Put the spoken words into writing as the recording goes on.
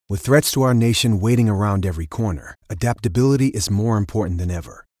With threats to our nation waiting around every corner, adaptability is more important than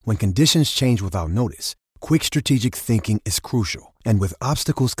ever. When conditions change without notice, quick strategic thinking is crucial. And with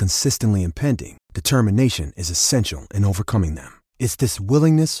obstacles consistently impending, determination is essential in overcoming them. It's this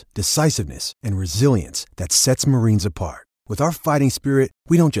willingness, decisiveness, and resilience that sets Marines apart. With our fighting spirit,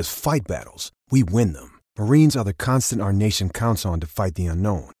 we don't just fight battles, we win them. Marines are the constant our nation counts on to fight the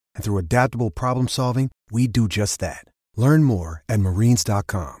unknown. And through adaptable problem solving, we do just that. Learn more at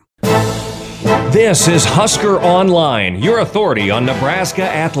marines.com. This is Husker Online, your authority on Nebraska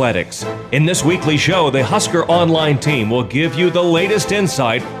athletics. In this weekly show, the Husker Online team will give you the latest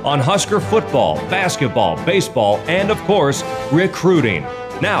insight on Husker football, basketball, baseball, and, of course, recruiting.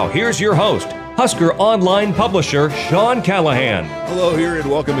 Now, here's your host, Husker Online publisher, Sean Callahan. Hello here,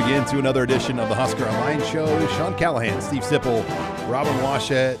 and welcome again to another edition of the Husker Online Show. Sean Callahan, Steve Sipple, Robin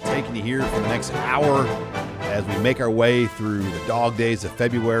Washut taking you here for the next hour as we make our way through the dog days of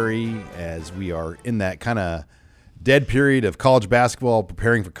February, as we are in that kind of dead period of college basketball,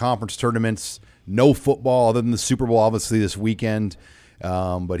 preparing for conference tournaments. No football other than the Super Bowl, obviously, this weekend.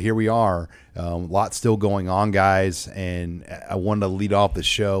 But here we are. A lot still going on, guys, and I wanted to lead off the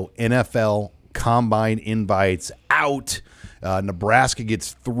show. NFL Combine invites out. Nebraska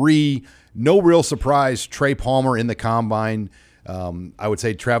gets 3. No real surprise. Trey Palmer in the Combine. I would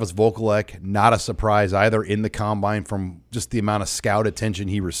say Travis Vokalek, not a surprise either in the Combine from just the amount of scout attention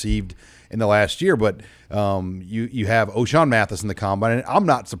he received in the last year. But you have O'Shawn Mathis in the Combine, and I'm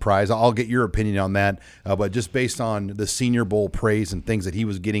not surprised. I'll get your opinion on that. But just based on the Senior Bowl praise and things that he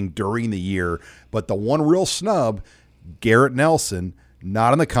was getting during the year. But the one real snub, Garrett Nelson,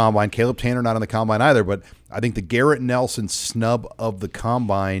 not in the Combine. Caleb Tanner not in the Combine either. But I think the Garrett Nelson snub of the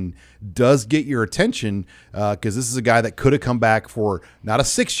Combine does get your attention because this is a guy that could have come back for not a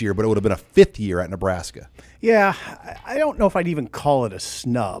 6th year, but it would have been a 5th year at Nebraska. Yeah, I don't know if I'd even call it a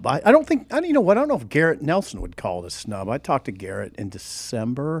snub. I don't know if Garrett Nelson would call it a snub. I talked to Garrett in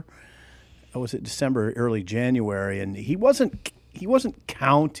December. Was it December, early January, and he wasn't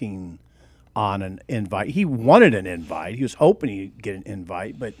counting on an invite. He wanted an invite. He was hoping he'd get an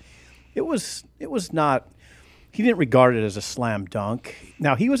invite, but it was not. He didn't regard it as a slam dunk.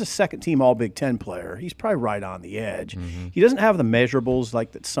 Now, he was a second-team All-Big Ten player. He's probably right on the edge. Mm-hmm. He doesn't have the measurables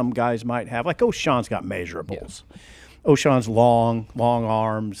like that some guys might have. Like O'Shawn's got measurables. Yeah. O'Shawn's long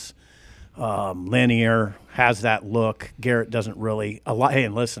arms, linear, has that look. Garrett doesn't really. Hey,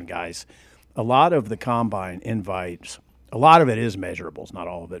 and listen, guys, a lot of the Combine invites, a lot of it is measurables. Not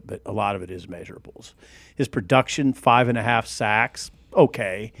all of it, but a lot of it is measurables. His production, 5.5 sacks.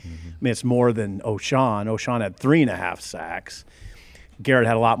 Okay. Mm-hmm. I mean, it's more than O'Shawn. O'Shawn had 3.5 sacks. Garrett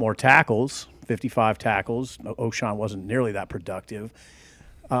had a lot more tackles, 55 tackles. O'Shawn wasn't nearly that productive.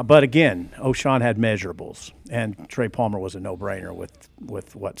 But again, O'Shawn had measurables, and Trey Palmer was a no-brainer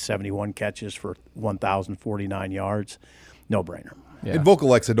with 71 catches for 1,049 yards. No-brainer. Yeah. And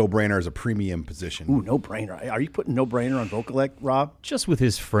Vokalek's a no-brainer as a premium position. Ooh, no-brainer. Are you putting no-brainer on Vokalek, Rob? Just with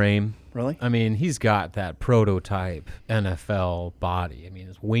his frame. Really? I mean, he's got that prototype NFL body. I mean,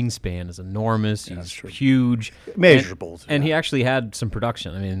 his wingspan is enormous. Yeah, he's huge. Measurables. And he actually had some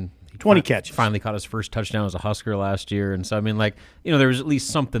production. I mean, 20 catches. Finally caught his first touchdown as a Husker last year. And so, I mean, there was at least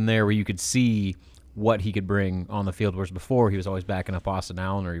something there where you could see what he could bring on the field, whereas before he was always backing up Austin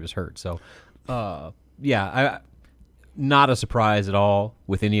Allen or he was hurt. So, not a surprise at all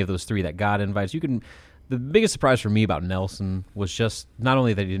with any of those 3 that got invites. The biggest surprise for me about Nelson was just not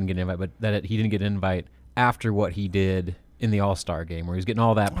only that he didn't get an invite, but that he didn't get an invite after what he did in the All-Star game, where he was getting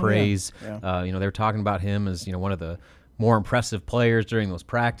all that praise. Yeah. They were talking about him as one of the more impressive players during those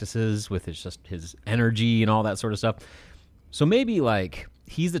practices with his energy and all that sort of stuff. So maybe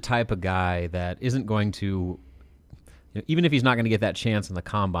he's the type of guy that isn't going to, even if he's not going to get that chance in the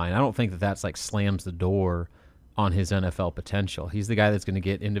Combine, I don't think that's slams the door on his NFL potential. He's the guy that's going to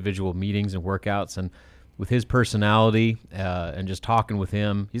get individual meetings and workouts, and with his personality and just talking with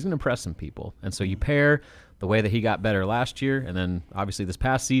him, he's going to impress some people. And so you pair the way that he got better last year and then obviously this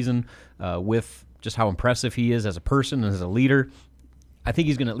past season with just how impressive he is as a person and as a leader, I think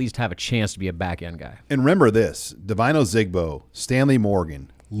he's going to at least have a chance to be a back-end guy. And remember this, Divino Zigbo, Stanley Morgan,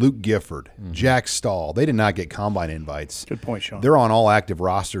 Luke Gifford, Jack Stahl, they did not get Combine invites. Good point, Sean. They're on all active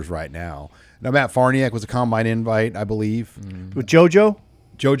rosters right now. Now, Matt Farniak was a Combine invite, I believe. With JoJo?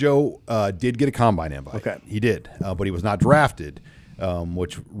 JoJo did get a Combine invite. Okay. He did, but he was not drafted,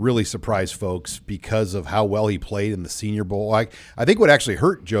 which really surprised folks because of how well he played in the Senior Bowl. I think what actually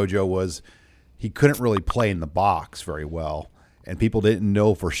hurt JoJo was he couldn't really play in the box very well. and people didn't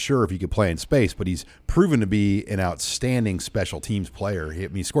know for sure if he could play in space, but he's proven to be an outstanding special teams player.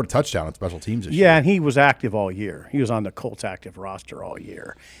 He scored a touchdown on special teams this year. Yeah, and he was active all year. He was on the Colts active roster all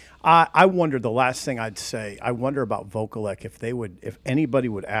year. I wonder, the last thing I'd say, I wonder about Vokalek if anybody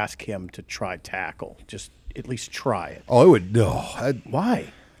would ask him to try tackle, just at least try it. Oh, it would. No.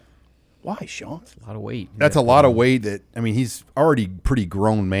 Why? Why, Sean? A lot of weight. That's a lot of weight he's already pretty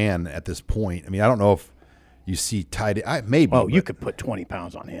grown man at this point. I don't know if you see tight end. Maybe. Oh, you could put 20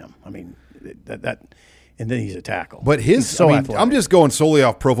 pounds on him. That and then he's a tackle. But he's so athletic. I'm just going solely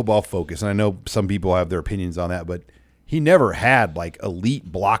off Pro Football Focus, and I know some people have their opinions on that, but he never had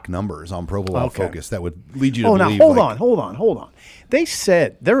elite block numbers on Pro Football Focus that would lead you to believe. Oh, now hold on. They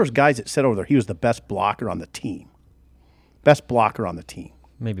said there was guys that said over there he was the best blocker on the team. Best blocker on the team.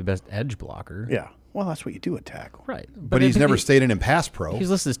 Maybe best edge blocker. Yeah. Well, that's what you do at tackle. Right. But he's never stayed in pass pro. He's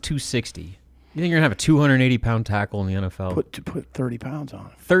listed as 260. You think you're going to have a 280-pound tackle in the NFL? Put 30 pounds on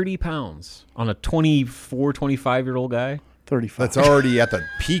him. 30 pounds on a 24, 25-year-old guy? 35. That's already at the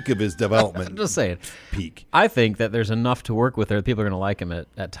peak of his development. I'm just saying. Peak. I think that there's enough to work with there that people are going to like him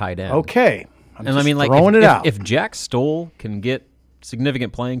at tight end. Okay. Throwing it out. If Jack Stoll can get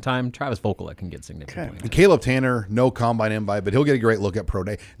significant playing time, Travis Vokalek can get significant playing time. Caleb Tanner, no combine invite, but he'll get a great look at pro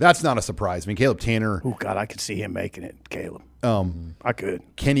day. That's not a surprise. Caleb Tanner. Oh God, I could see him making it, Caleb. I could.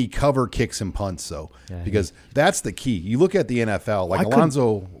 Can he cover kicks and punts though? Yeah, because that's the key. You look at the NFL,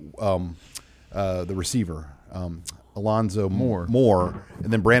 Alonzo, the receiver, Alonzo Moore,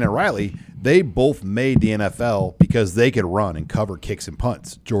 and then Brandon Riley. They both made the NFL because they could run and cover kicks and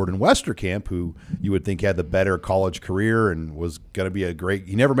punts. Jordan Westerkamp, who you would think had the better college career and was going to be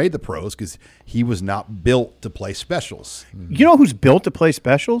he never made the pros because he was not built to play specials. You know who's built to play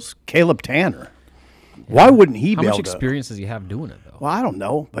specials? Caleb Tanner. Why wouldn't he be able to? How much experience does he have doing it, though? Well, I don't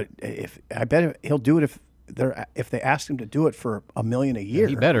know, but I bet he'll do it if they ask him to do it for $1 million a year.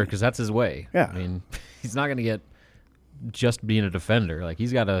 He better, because that's his way. Yeah. He's not going to get just being a defender.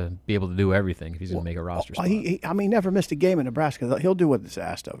 He's got to be able to do everything if he's going to make a roster spot. He never missed a game in Nebraska. He'll do what's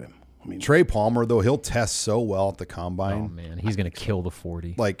asked of him. Trey Palmer, though, he'll test so well at the combine. Oh, man, he's going to kill the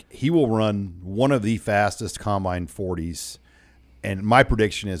 40. He will run one of the fastest combine 40s. And my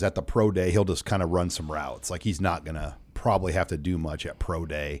prediction is at the pro day, he'll just kind of run some routes. He's not going to probably have to do much at pro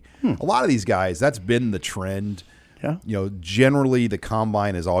day. A lot of these guys, that's been the trend. Yeah. Generally the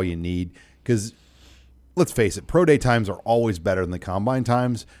combine is all you need because let's face it, pro day times are always better than the combine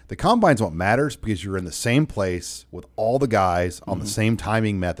times. The combine's what matters because you're in the same place with all the guys on the same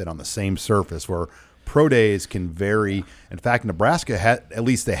timing method on the same surface where pro days can vary. In fact, Nebraska at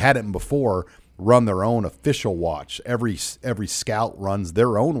least they had it before, run their own official watch. Every scout runs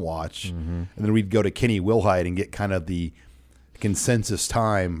their own watch, and then we'd go to Kenny Wilhite and get kind of the consensus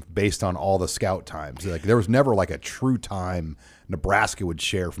time based on all the scout times. There was never a true time Nebraska would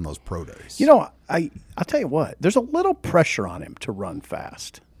share from those pro days. I'll tell you what, there's a little pressure on him to run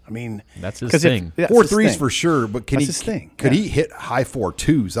fast. That's his thing. 4.3s for sure, but could he hit high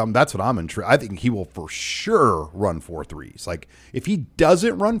 4.2s? That's what I'm intrigued. I think he will for sure run 4.3s. If he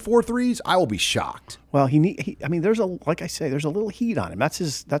doesn't run 4.3s, I will be shocked. Well, there's there's a little heat on him. That's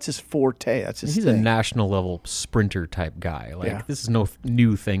his forte. That's his He's thing. a national level sprinter type guy. This is no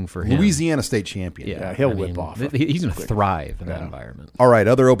new thing for him. Louisiana State champion. Yeah, he'll whip off. He's going to thrive in that environment. All right,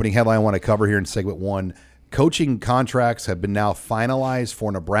 other opening headline I want to cover here in segment 1. Coaching contracts have been now finalized for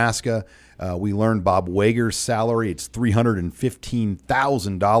Nebraska. We learned Bob Wager's salary. It's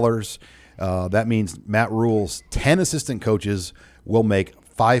 $315,000. That means Matt Rule's 10 assistant coaches will make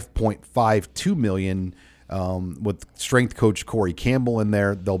 $5.52 million. With strength coach Corey Campbell in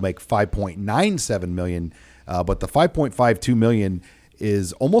there, they'll make $5.97 million. But the $5.52 million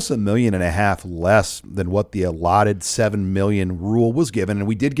is almost $1.5 million less than what the allotted $7 million Rule was given. And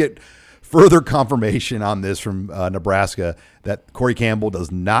we did get further confirmation on this from Nebraska that Corey Campbell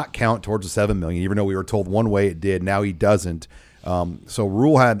does not count towards the $7 million, even though we were told one way it did. Now he doesn't. So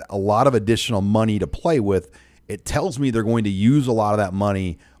Rule had a lot of additional money to play with. It tells me they're going to use a lot of that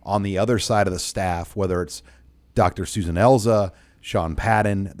money on the other side of the staff, whether it's Dr. Susan Elza, Sean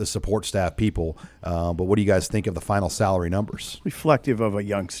Patton, the support staff people. But what do you guys think of the final salary numbers? Reflective of a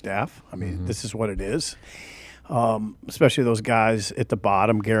young staff. This is what it is. Especially those guys at the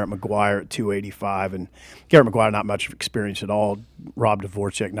bottom, Garrett McGuire at 285, and Garrett McGuire not much experience at all. Rob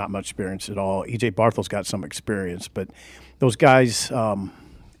Dvorak not much experience at all. EJ Barthel's got some experience, but those guys, Rule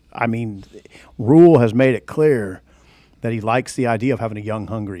has made it clear that he likes the idea of having a young,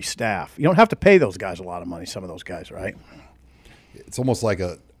 hungry staff. You don't have to pay those guys a lot of money, some of those guys, right? It's almost like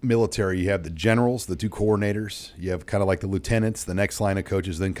a military. You have the generals, the two coordinators. You have kind of like the lieutenants, the next line of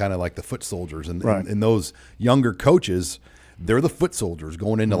coaches, then kind of like the foot soldiers. And, right. and those younger coaches, they're the foot soldiers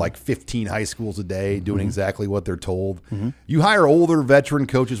going into like 15 high schools a day, doing exactly what they're told. You hire older veteran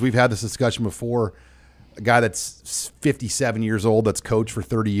coaches. We've had this discussion before. A guy that's 57 years old that's coached for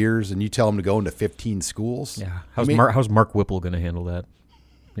 30 years, and you tell him to go into 15 schools. Yeah. How's Mark Whipple going to handle that?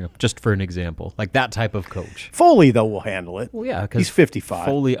 Just for an example, like that type of coach. Foley, though, will handle it. Well, yeah, because he's 55.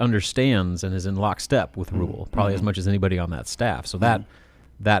 Foley understands and is in lockstep with Rule, probably as much as anybody on that staff. So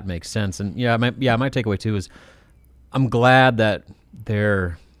that makes sense. And my takeaway too is I'm glad that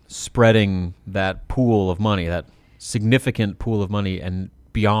they're spreading that pool of money, that significant pool of money, and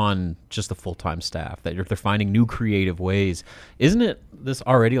beyond just the full-time staff, that they're finding new creative ways. Isn't it this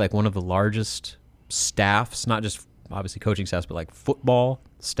already like one of the largest staffs, not just obviously coaching staffs, but like football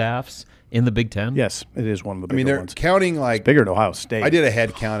staffs in the Big Ten? Yes, it is one of the bigger they're ones. counting like It's bigger than Ohio State. I did a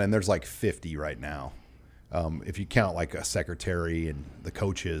head count, and there's like 50 right now. If you count like a secretary and the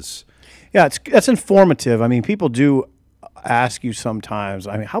coaches. Yeah, that's informative. I mean, people do ask you sometimes,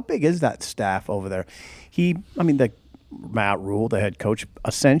 how big is that staff over there? Matt Rule, the head coach,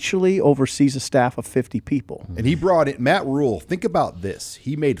 essentially oversees a staff of 50 people. And he brought in Matt Rule. Think about this.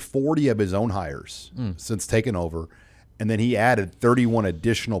 He made 40 of his own hires since taking over, and then he added 31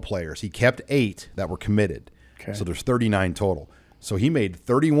 additional players. He kept 8 that were committed. Okay. So there's 39 total. So he made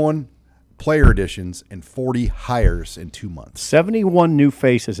 31 player additions and 40 hires in 2 months. 71 new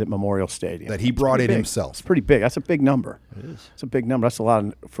faces at Memorial Stadium. That he brought in himself. It's pretty big. That's a big number. It is. It's a big number. That's a lot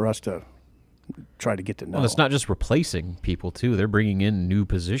for us to try to get to know. Well, it's not just replacing people too; they're bringing in new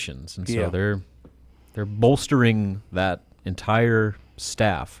positions, and so they're bolstering that entire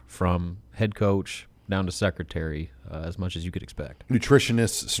staff from head coach down to secretary as much as you could expect.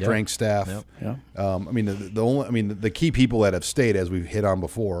 Nutritionists, strength staff. Yeah. The key people that have stayed, as we've hit on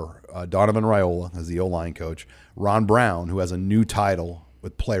before, Donovan Raiola as the O-line coach, Ron Brown, who has a new title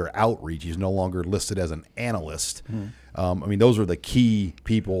with player outreach. He's no longer listed as an analyst. Those are the key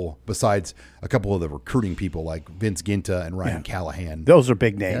people besides a couple of the recruiting people like Vince Ginta and Ryan Callahan. Those are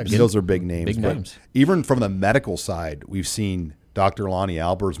big names. Those are big names. Big names. Even from the medical side, we've seen Dr. Lonnie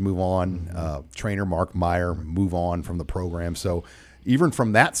Albers move on, trainer Mark Meyer move on from the program. So even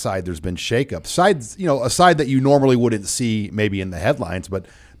from that side, there's been shakeup. A side that you normally wouldn't see maybe in the headlines, but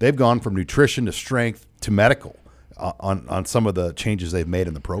they've gone from nutrition to strength to medical. On some of the changes they've made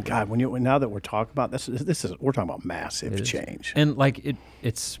in the program. God, now that we're talking about this is we're talking about massive change. And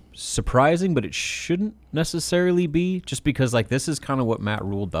it's surprising, but it shouldn't necessarily be, just because this is kind of what Matt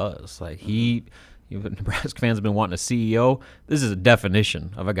Rule does. Nebraska fans have been wanting a CEO. This is a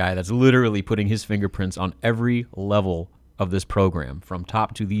definition of a guy that's literally putting his fingerprints on every level of this program, from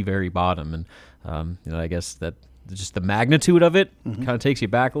top to the very bottom. And I guess that just the magnitude of it kind of takes you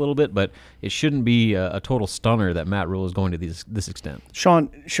back a little bit, but it shouldn't be a total stunner that Matt Rule is going to this extent. Sean,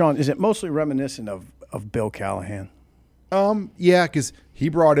 is it mostly reminiscent of Bill Callahan? Yeah, because he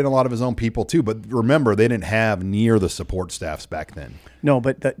brought in a lot of his own people too. But remember, they didn't have near the support staffs back then. No,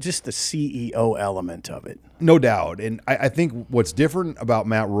 but just the CEO element of it. No doubt. And I think what's different about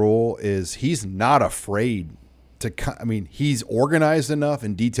Matt Rule is he's not afraid to – he's organized enough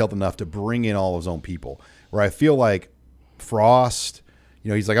and detailed enough to bring in all his own people. Where I feel like Frost,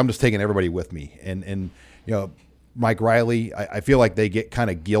 he's like, I'm just taking everybody with me. And Mike Riley, I feel like they get kind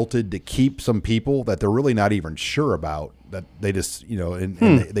of guilted to keep some people that they're really not even sure about, that they just, and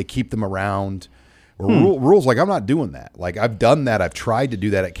they keep them around. Rule's like, I'm not doing that. Like, I've done that. I've tried to do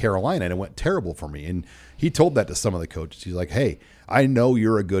that at Carolina, and it went terrible for me. And he told that to some of the coaches. He's like, hey, I know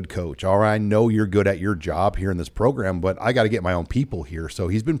you're a good coach, or I know you're good at your job here in this program, but I got to get my own people here. So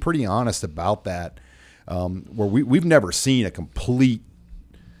he's been pretty honest about that. Where we've never seen a complete,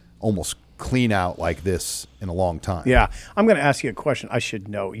 almost clean out like this in a long time. Yeah, I'm going to ask you a question. I should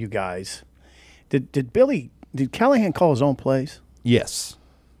know, you guys. Did Callahan call his own plays? Yes.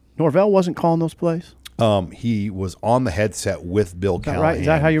 Norvell wasn't calling those plays? He was on the headset with Bill Callahan. Right? Is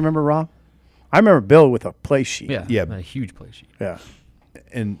that how you remember, Rob? I remember Bill with a play sheet. Yeah. A huge play sheet. Yeah.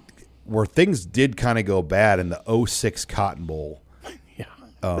 And where things did kind of go bad in the 06 Cotton Bowl.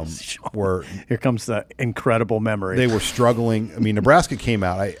 Where here comes the incredible memory. They were struggling. Nebraska came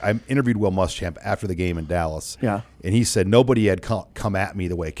out. I interviewed Will Muschamp after the game in Dallas. Yeah. And he said nobody had come at me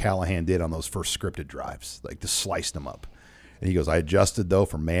the way Callahan did on those first scripted drives, just sliced them up. And he goes, I adjusted, though,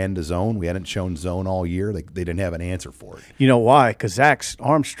 from man to zone. We hadn't shown zone all year. They didn't have an answer for it. You know why? Because Zach's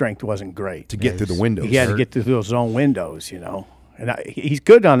arm strength wasn't great. To get through the windows. He had to get through those zone windows, And he's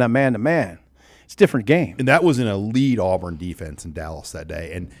good on that man-to-man. It's a different game. And that was an elite Auburn defense in Dallas that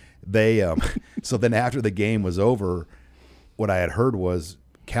day. And they so then after the game was over, what I had heard was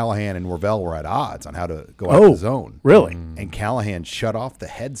Callahan and Norvell were at odds on how to go out of the zone. Really? And Callahan shut off the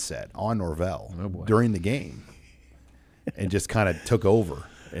headset on Norvell during the game. and just kind of took over.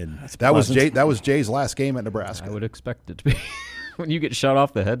 And that was Jay's last game at Nebraska. I would expect it to be. When you get shut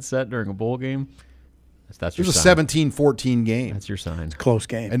off the headset during a bowl game, that's your sign. It was a 17-14 game. That's your sign. Close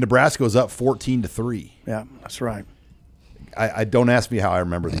game. And Nebraska was up 14-3. Yeah, that's right. I don't ask me how I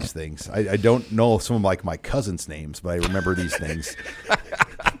remember these things. I don't know some of like my cousins' names, but I remember these things.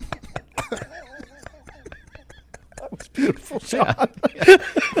 That was beautiful, Sean. Yeah.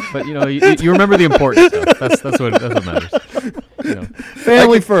 But you remember the important stuff. That's what matters.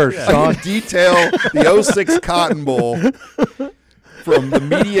 Family first, Sean. Detail the 06 Cotton Bowl from the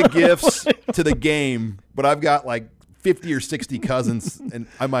media gifts to the game, but I've got like 50 or 60 cousins, and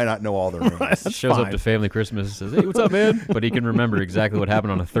I might not know all their names. Shows up to family Christmas and says, "Hey, what's up, man?" But he can remember exactly what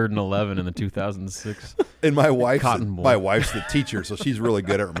happened on a 3rd and 11 in the 2006. And my wife's Bowl. the teacher, so she's really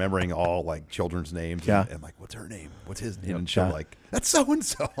good at remembering all like children's names. Yeah. And I'm like, "What's her name? What's his name?" And she'll like, "That's so and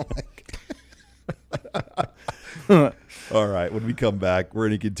so." All right, when we come back, we're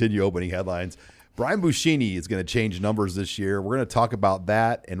going to continue opening headlines. Brian Buschini is going to change numbers this year. We're going to talk about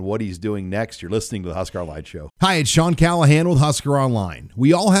that and what he's doing next. You're listening to the Husker Online Show. Hi, it's Sean Callahan with Husker Online.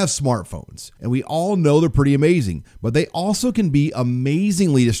 We all have smartphones, and we all know they're pretty amazing, but they also can be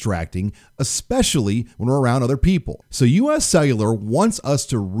amazingly distracting, especially when we're around other people. So US Cellular wants us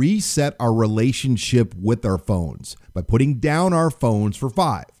to reset our relationship with our phones by putting down our phones for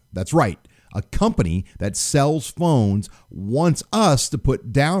 5. That's right. A company that sells phones wants us to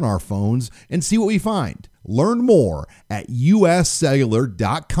put down our phones and see what we find. Learn more at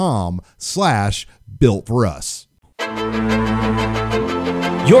uscellular.com/built-for-us.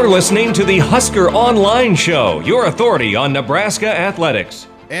 You're listening to the Husker Online Show, your authority on Nebraska athletics.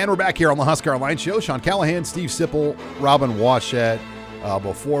 And we're back here on the Husker Online Show. Sean Callahan, Steve Sipple, Robin Washett.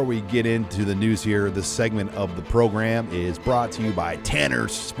 Before we get into the news here, this segment of the program is brought to you by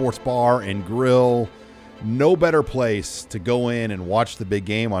Tanner's Sports Bar and Grill. No better place to go in and watch the big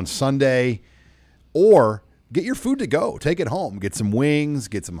game on Sunday, or get your food to go. Take it home. Get some wings,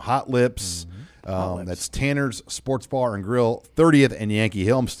 get some hot lips. That's Tanner's Sports Bar and Grill, 30th and Yankee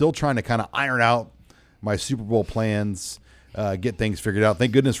Hill. I'm still trying to kind of iron out my Super Bowl plans. Get things figured out.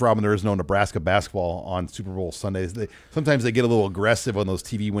 Thank goodness, Robin, there is no Nebraska basketball on Super Bowl Sundays. Sometimes they get a little aggressive on those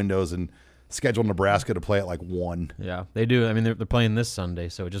TV windows and schedule Nebraska to play at like 1. Yeah, they do. I mean, they're playing this Sunday,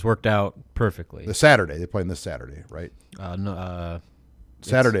 so it just worked out perfectly. The Saturday. They're playing this Saturday, right? No.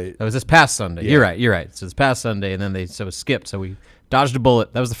 Saturday. That was this past Sunday. Yeah. You're right. So it's past Sunday, and then it was skipped. So we dodged a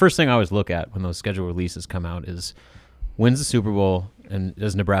bullet. That was the first thing I always look at when those schedule releases come out is when's the Super Bowl and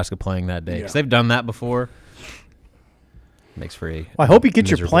is Nebraska playing that day? Because they've done that before. Makes for a. I hope you get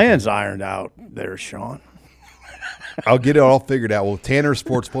your plans ironed out there, Sean. I'll get it all figured out. Well, Tanner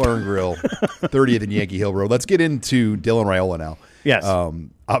Sports Bar and Grill, 30th and Yankee Hill Road. Let's get into Dylan Raiola now. Yes.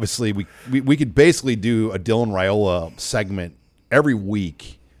 Obviously, we could basically do a Dylan Raiola segment every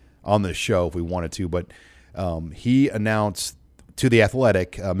week on this show if we wanted to, but he announced to The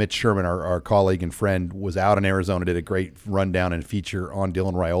Athletic, Mitch Sherman, our colleague and friend, was out in Arizona, did a great rundown and feature on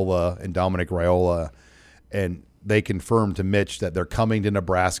Dylan Raiola and Dominic Raiola, and they confirmed to Mitch that they're coming to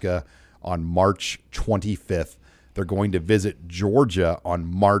Nebraska on March 25th. They're going to visit Georgia on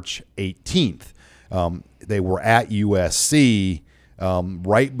March 18th. They were at USC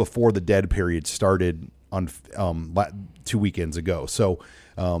right before the dead period started on 2 weekends ago. So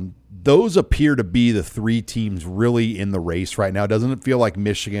those appear to be the 3 teams really in the race right now. Doesn't it feel like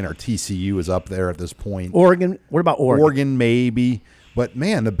Michigan or TCU is up there at this point? Oregon. What about Oregon? Oregon maybe. But,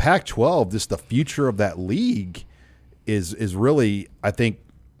 man, the Pac-12, just the future of that league is really, I think,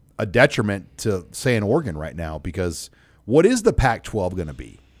 a detriment to, say, in Oregon right now, because what is the Pac-12 going to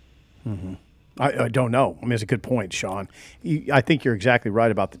be? Mm-hmm. I don't know. I mean, it's a good point, Sean. I think you're exactly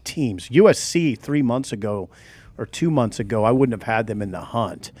right about the teams. USC 3 months ago or 2 months ago, I wouldn't have had them in the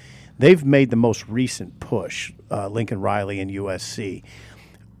hunt. They've made the most recent push, Lincoln Riley and USC.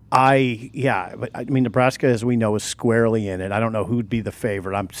 But I mean, Nebraska, as we know, is squarely in it. I don't know who'd be the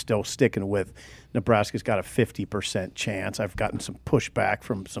favorite. I'm still sticking with Nebraska's got a 50% chance. I've gotten some pushback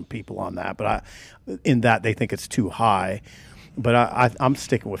from some people on that, but in that they think it's too high. But I'm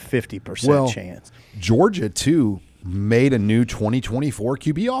sticking with 50% chance. Georgia, too, made a new 2024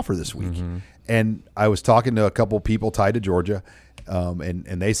 QB offer this week. Mm-hmm. And I was talking to a couple people tied to Georgia,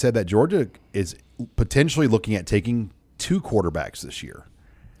 and they said that Georgia is potentially looking at taking 2 quarterbacks this year.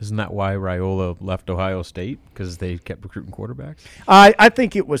 Isn't that why Raiola left Ohio State? Because they kept recruiting quarterbacks? I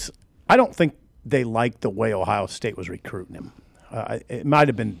think it was – I don't think they liked the way Ohio State was recruiting him. It might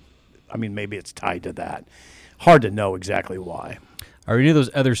have been – I mean, maybe it's tied to that. Hard to know exactly why. Are any of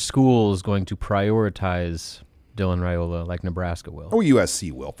those other schools going to prioritize Dylan Raiola like Nebraska will. Oh,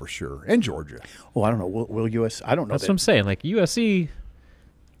 USC will for sure, and Georgia. Oh, I don't know. Will US? I don't know. That's what I'm saying. Like USC,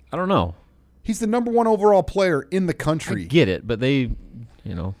 I don't know. He's the number 1 overall player in the I country. get it, but they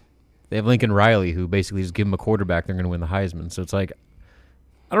have Lincoln Riley, who basically just give him a quarterback, they're going to win the Heisman. So it's like,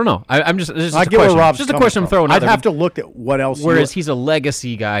 I don't know. I'm just. It's just I a get where question. Rob's Just a coming question I'm from. throwing out I'd there. have to look at what else. Whereas he's a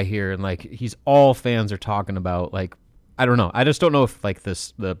legacy guy here, and like he's all fans are talking about. Like, I don't know. I just don't know if like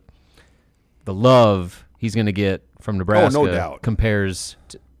the love he's going to get from Nebraska doubt. compares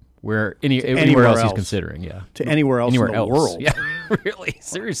to anywhere else he's considering. Yeah, to anywhere else in the world. Yeah, really,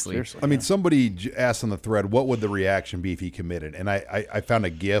 seriously. I mean, somebody asked on the thread, what would the reaction be if he committed? And I found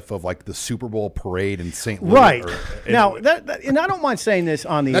a GIF of like the Super Bowl parade in St. Louis. Right. Now, and I don't mind saying this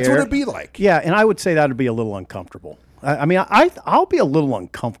on the That's air. what it'd be like. Yeah, and I would say that would be a little uncomfortable. I mean, I'll be a little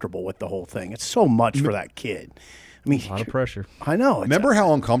uncomfortable with the whole thing. It's so much for that kid. I mean, A lot of pressure. I know. Remember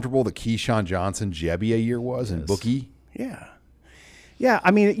how uncomfortable the Keyshawn Johnson Jebbia year was in Bookie? Yeah. Yeah,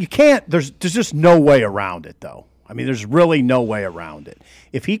 I mean, you can't. There's just no way around it, though. I mean, there's really no way around it.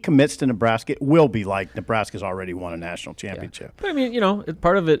 If he commits to Nebraska, it will be like Nebraska's already won a national championship. But I mean,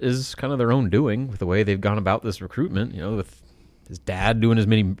 part of it is kind of their own doing with the way they've gone about this recruitment. With his dad doing as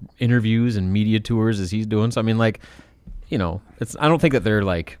many interviews and media tours as he's doing. So I mean, like, it's. I don't think that they're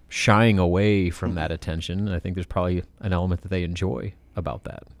like shying away from that attention. And I think there's probably an element that they enjoy about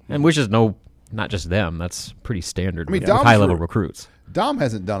that, and which is not just them. That's pretty standard with high-level recruits. Dom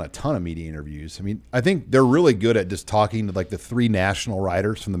hasn't done a ton of media interviews. I mean, I think they're really good at just talking to like the 3 national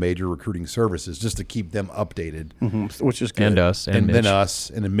writers from the major recruiting services just to keep them updated. Mm-hmm. Which is good. And us. And Mitch. then us.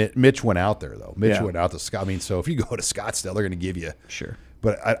 And then Mitch went out there, though. Mitch went out to Scott. I mean, so if you go to Scottsdale, they're going to give you. Sure.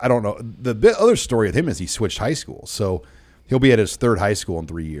 But I don't know. The other story with him is he switched high schools. So he'll be at his 3rd high school in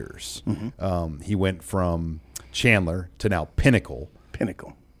 3 years. Mm-hmm. He went from Chandler to now Pinnacle.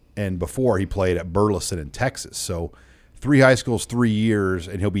 And before he played at Burleson in Texas. So 3 high schools, 3 years,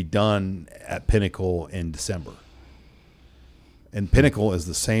 and he'll be done at Pinnacle in December. And Pinnacle is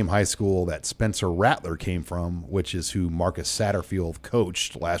the same high school that Spencer Rattler came from, which is who Marcus Satterfield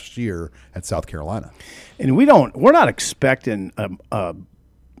coached last year at South Carolina. And we're not expecting a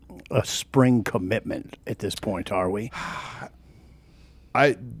spring commitment at this point, are we?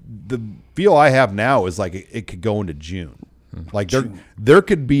 The feel I have now is like it could go into June. Like there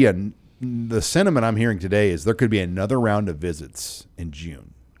could be the sentiment I'm hearing today is there could be another round of visits in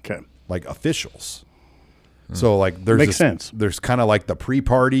June. Okay. Like officials. So like Makes sense. There's kind of like the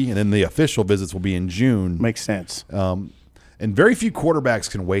pre-party and then the official visits will be in June. Makes sense. And very few quarterbacks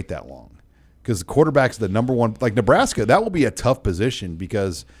can wait that long because the quarterback's the number one. Like Nebraska, that will be a tough position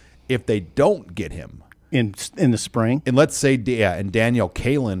because if they don't get him in the spring, and let's say and Daniel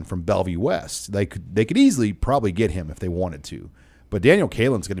Kalen from Bellevue West, they could easily probably get him if they wanted to. But Daniel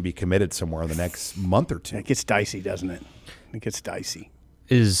Kalen's going to be committed somewhere in the next month or 2. It gets dicey, doesn't it? It gets dicey.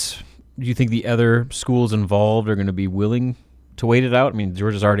 Do you think the other schools involved are going to be willing to wait it out? I mean,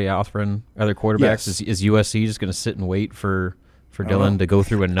 Georgia's already offering other quarterbacks. Yes. Is USC just going to sit and wait for Dylan to go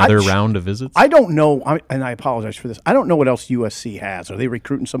through another round of visits? I don't know, and I apologize for this. I don't know what else USC has. Are they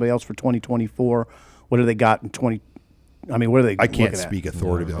recruiting somebody else for 2024? What do they got in 20? I mean, what are they? I can't speak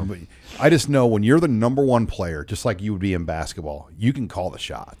authoritatively. But I just know when you're the number one player, just like you would be in basketball, you can call the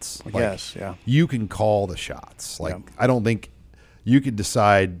shots. Yes, yeah. You can call the shots. I don't think you could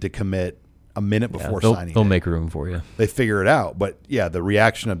decide to commit a minute before signing. They'll make room for you. They figure it out. But, yeah, the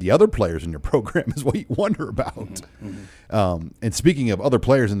reaction of the other players in your program is what you wonder about. Mm-hmm. And speaking of other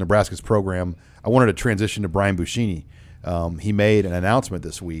players in Nebraska's program, I wanted to transition to Brian Buschini. He made an announcement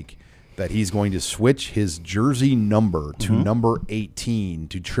this week that he's going to switch his jersey number to number 18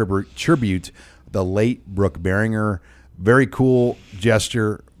 to tribute the late Brooke Berringer. Very cool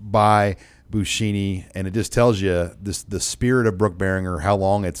gesture by Buschini, and it just tells you the spirit of Brooke Berringer, how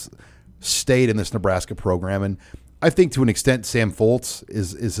long it's stayed in this Nebraska program. And I think to an extent Sam Foltz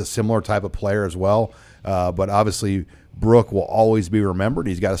is a similar type of player as well, but obviously Brooke will always be remembered.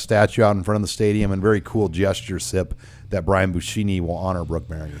 He's got a statue out in front of the stadium, and very cool gesture, Sip, that Brian Buschini will honor Brooke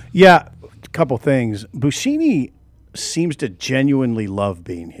Berringer. Yeah, a couple things. Buschini seems to genuinely love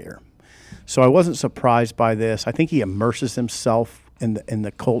being here. So I wasn't surprised by this. I think he immerses himself in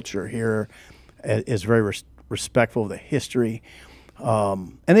the culture here, is very respectful of the history.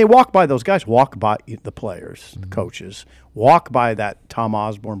 And they walk by, those guys walk by the players, the coaches, walk by that Tom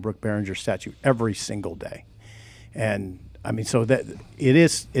Osborne, Brooke Berringer statue every single day. And I mean, so that it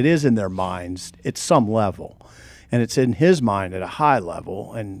is in their minds at some level, and it's in his mind at a high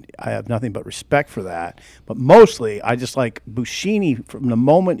level, and I have nothing but respect for that. But mostly, I just like Buschini from the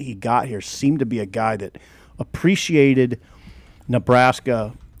moment he got here seemed to be a guy that appreciated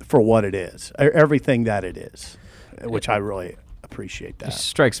Nebraska for what it is, everything that it is. which I really appreciate He that.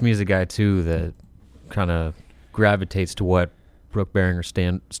 strikes me as a guy too that kind of gravitates to what Brooke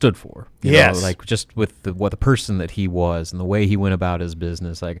Behringer stood for. You Yes. know, like just with what the person that he was and the way he went about his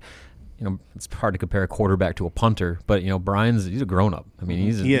business. Like, you know, it's hard to compare a quarterback to a punter, but, you know, he's a grown up. I mean,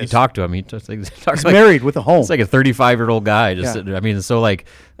 He you is. talk to him, he talks He's like married with a home. it's like a 35-year-old guy. Yeah. I mean, so like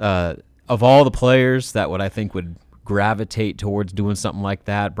of all the players that I think would gravitate towards doing something like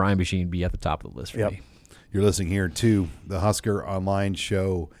that, Brian Basheen would be at the top of the list for Yep. me. You're listening here to the Husker Online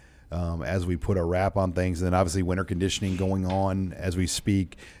Show as we put a wrap on things. And then obviously winter conditioning going on as we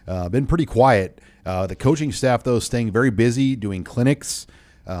speak. Been pretty quiet. The coaching staff, though, staying very busy doing clinics.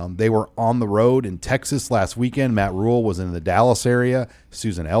 They were on the road in Texas last weekend. Matt Rule was in the Dallas area. Dr.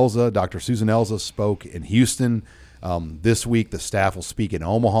 Susan Elza spoke in Houston. This week, the staff will speak in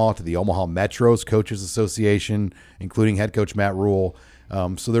Omaha to the Omaha Metros Coaches Association, including head coach Matt Rule.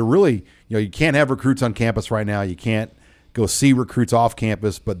 So they're really, you can't have recruits on campus right now. You can't go see recruits off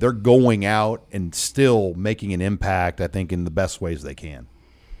campus, but they're going out and still making an impact, I think, in the best ways they can.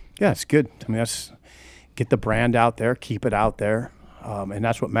 Yeah, it's good. I mean, that's get the brand out there, keep it out there. And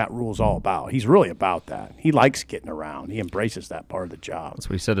that's what Matt Rule's all about. He's really about that. He likes getting around. He embraces that part of the job. That's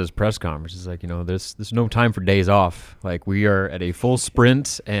what he said at his press conference. He's like, there's no time for days off. Like, we are at a full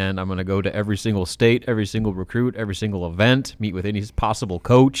sprint, and I'm going to go to every single state, every single recruit, every single event, meet with any possible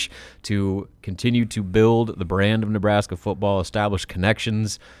coach to continue to build the brand of Nebraska football, establish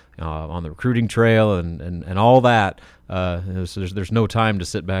connections on the recruiting trail and all that. So there's no time to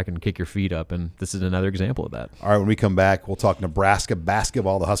sit back and kick your feet up, and this is another example of that. All right, when we come back, we'll talk Nebraska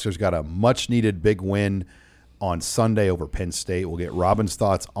basketball. The Huskers got a much-needed big win on Sunday over Penn State. We'll get Robin's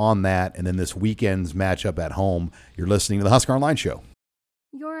thoughts on that, and then this weekend's matchup at home. You're listening to the Husker Online Show.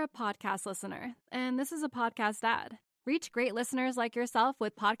 You're a podcast listener, and this is a podcast ad. Reach great listeners like yourself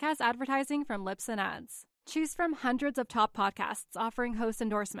with podcast advertising from Libsyn Ads. Choose from hundreds of top podcasts offering host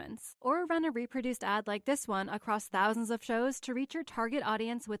endorsements, or run a reproduced ad like this one across thousands of shows to reach your target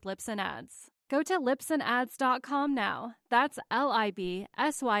audience with Libsyn Ads. Go to libsynads.com now. That's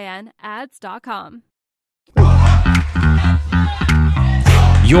LIBSYN ads.com.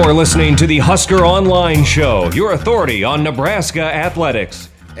 You're listening to the Husker Online Show, your authority on Nebraska athletics.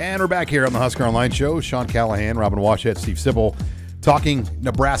 And we're back here on the Husker Online Show. Sean Callahan, Robin Washett, Steve Sipple, talking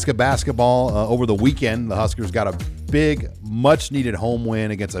Nebraska basketball. Over the weekend, the Huskers got a big, much-needed home win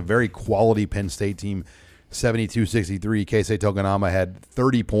against a very quality Penn State team, 72-63. Keisei Tokonama had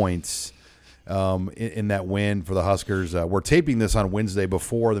 30 points in that win for the Huskers. We're taping this on Wednesday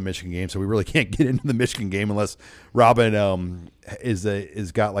before the Michigan game, so we really can't get into the Michigan game unless Robin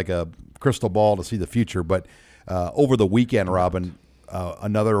is got like a crystal ball to see the future. But over the weekend, Robin,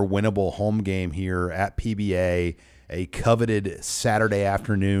 another winnable home game here at PBA, a coveted Saturday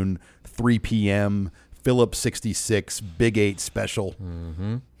afternoon, 3 p.m., Phillips 66, Big 8 special.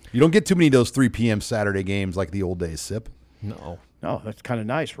 Mm-hmm. You don't get too many of those 3 p.m. Saturday games like the old days, Sip. No, that's kind of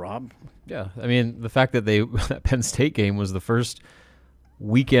nice, Rob. Yeah, I mean, the fact that that Penn State game was the first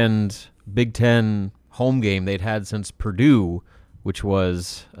weekend Big Ten home game they'd had since Purdue, which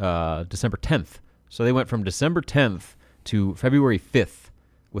was December 10th. So they went from December 10th to February 5th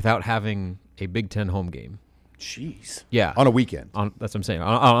without having a Big Ten home game. Jeez. Yeah. On a weekend. That's what I'm saying.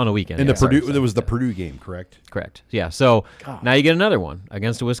 On a weekend. And yeah, there was the Purdue game, correct? Correct. Yeah. So God. Now you get another one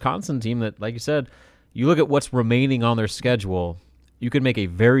against a Wisconsin team that, like you said, you look at what's remaining on their schedule, you could make a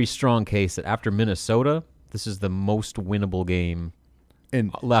very strong case that after Minnesota, this is the most winnable game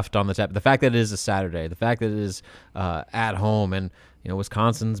left on the tap. The fact that it is a Saturday, the fact that it is at home, and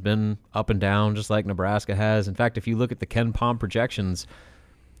Wisconsin's been up and down just like Nebraska has. In fact, if you look at the Ken Pom projections,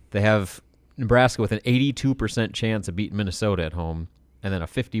 they have Nebraska with an 82% chance of beating Minnesota at home and then a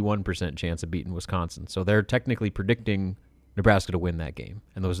 51% chance of beating Wisconsin. So they're technically predicting Nebraska to win that game,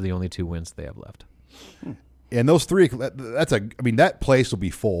 and those are the only two wins they have left. And those three, that place will be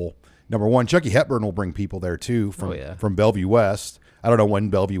full. Number one, Chucky Hepburn will bring people there too from Bellevue West. I don't know when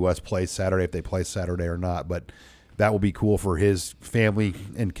Bellevue West plays Saturday, if they play Saturday or not, but that will be cool for his family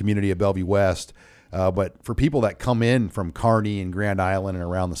and community of Bellevue West. But for people that come in from Kearney and Grand Island and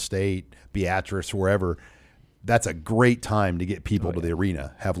around the state, Beatrice, wherever, that's a great time to get people to the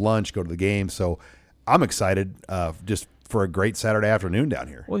arena, have lunch, go to the game. So I'm excited just for a great Saturday afternoon down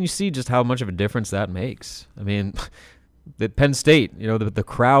here. Well, you see just how much of a difference that makes. I mean, the Penn State, the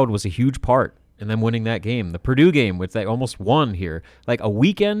crowd was a huge part in them winning that game. The Purdue game, which they almost won here, like a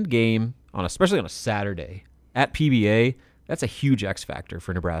weekend game, especially on a Saturday at PBA, that's a huge X factor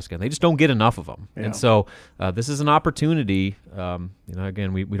for Nebraska, and they just don't get enough of them. Yeah. And so this is an opportunity.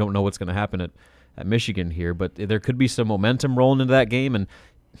 Again, we don't know what's going to happen at Michigan here, but there could be some momentum rolling into that game. And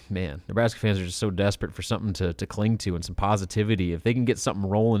man, Nebraska fans are just so desperate for something to cling to and some positivity. If they can get something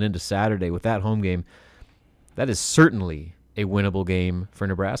rolling into Saturday with that home game, that is certainly a winnable game for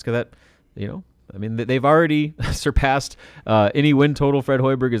Nebraska. That, I mean, they've already surpassed any win total Fred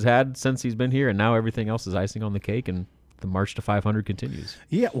Hoiberg has had since he's been here, and now everything else is icing on the cake, and the march to 500 continues.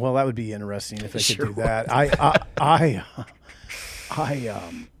 Yeah, well, that would be interesting if they could do that.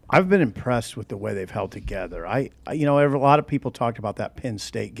 I've been impressed with the way they've held together. A lot of people talked about that Penn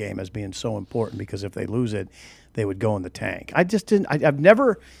State game as being so important because if they lose it, they would go in the tank. I just didn't. I've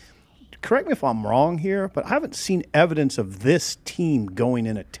never. Correct me if I'm wrong here, but I haven't seen evidence of this team going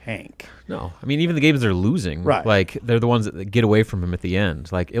in a tank. No, I mean, even the games they're losing, right? Like they're the ones that get away from him at the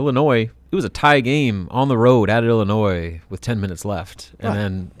end. Like Illinois, it was a tie game on the road at Illinois with 10 minutes left,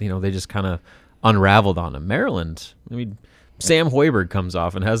 and then they just kind of unraveled on them. Maryland, I mean, Sam Hoiberg comes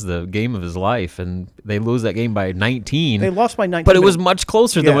off and has the game of his life, and they lose that game by 19. They lost by 19, but it was much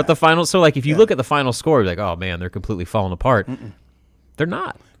closer than what the final. So, like, if you look at the final score, you're like, oh man, they're completely falling apart. They're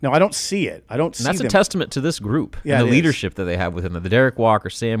not. No, I don't see it. I don't see That's them. a testament to this group Yeah, and the leadership that they have within them. The Derek Walker,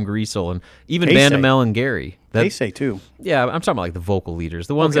 Sam Griesel, and even Vandemel and Gary. They say too. Yeah, I'm talking about like the vocal leaders,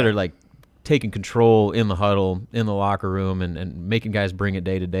 the ones that are like taking control in the huddle, in the locker room, and making guys bring it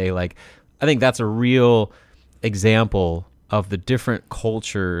day to day. Like, I think that's a real example of the different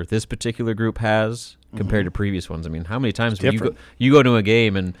culture this particular group has compared to previous ones. I mean, how many times when you go to a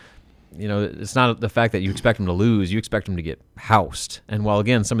game and it's not the fact that you expect them to lose, you expect them to get housed. And while,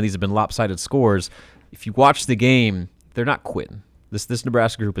 again, some of these have been lopsided scores, if you watch the game, they're not quitting. This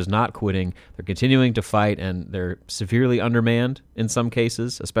Nebraska group is not quitting. They're continuing to fight, and they're severely undermanned in some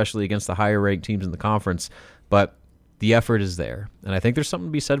cases, especially against the higher-ranked teams in the conference. But the effort is there, and I think there's something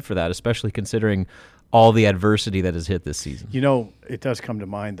to be said for that, especially considering all the adversity that has hit this season. It does come to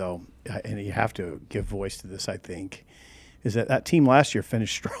mind, though, and you have to give voice to this, I think, is that team last year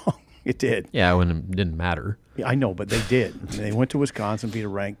finished strong. It did. Yeah, when it didn't matter. Yeah, I know, but they did. They went to Wisconsin, beat a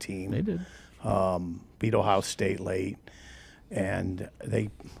ranked team. They did. Beat Ohio State late. And they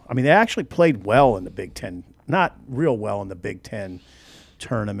actually played well in the Big Ten. Not real well in the Big Ten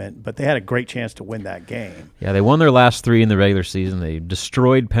tournament, but they had a great chance to win that game. Yeah, they won their last 3 in the regular season. They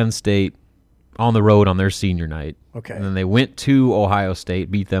destroyed Penn State on the road on their senior night. Okay. And then they went to Ohio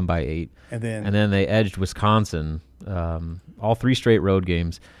State, beat them by 8. And then they edged Wisconsin, all 3 straight road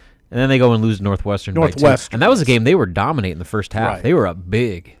games. And then they go and lose to Northwestern by 2. And that was a game they were dominating the first half. Right. They were up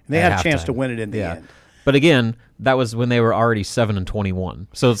big. And they had a halftime. chance to win it in the end. But again, that was when they were already 7-21.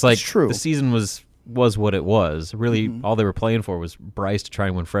 So it's like the season was what it was. Really, all they were playing for was Bryce to try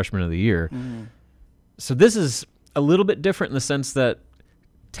and win Freshman of the Year. So this is a little bit different in the sense that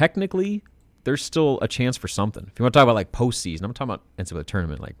technically there's still a chance for something. If you want to talk about like postseason, I'm talking about NCAA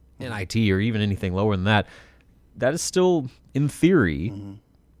tournament, like NIT or even anything lower than that. That is still, in theory,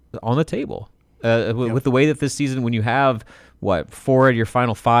 on the table. With the way that this season, when you have, 4 of your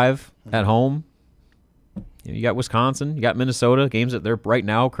final 5 at home, you got Wisconsin, you got Minnesota, games that they're right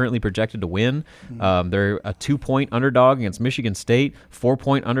now currently projected to win. They're a 2-point underdog against Michigan State,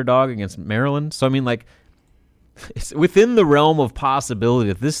 4-point underdog against Maryland. So, I mean, like, it's within the realm of possibility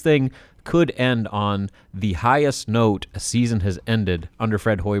that this thing could end on the highest note a season has ended under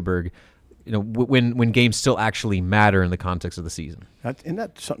Fred Hoiberg, when games still actually matter in the context of the season. And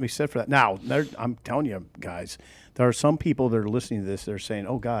that's something we said for that. Now, I'm telling you, guys, there are some people that are listening to this that are saying,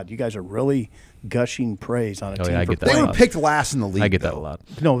 oh, God, you guys are really gushing praise on a team for playing. They were picked last in the league. I get that a lot.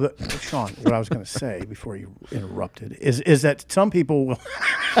 No, Sean, what I was going to say before you interrupted is that some people will,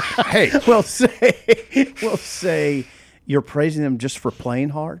 will say you're praising them just for playing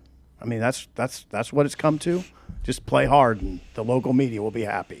hard. I mean, that's what it's come to. Just play hard, and the local media will be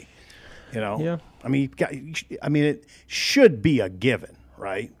happy. Yeah. I mean, it should be a given,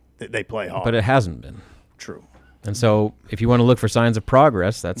 right? That they play hard, but it hasn't been. True. And so, if you want to look for signs of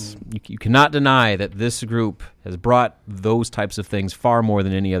progress, that's you cannot deny that this group has brought those types of things far more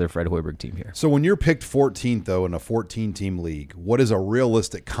than any other Fred Hoiberg team here. So, when you're picked 14th, though, in a 14-team league, what is a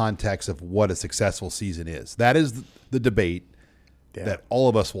realistic context of what a successful season is? That is the debate that all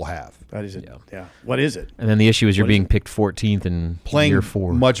of us will have. That is it. Yeah. What is it? And then the issue is you're being picked 14th in playing year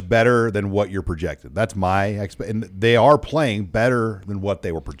 4. Much better than what you're projected. That's my and they are playing better than what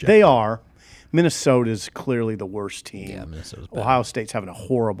they were projected. They are. Minnesota's clearly the worst team. Yeah, Minnesota's bad. Ohio State's having a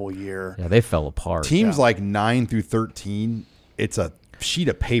horrible year. Yeah, they fell apart. Teams like 9 through 13, it's a sheet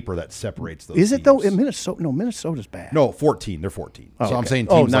of paper that separates those. Is it teams. though? In Minnesota? No, Minnesota's bad. No, 14. They're 14. Oh, so I'm okay. saying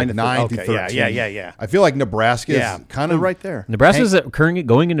teams like 9 9 through through 13. Yeah. I feel like Nebraska is kind of right there. Nebraska's currently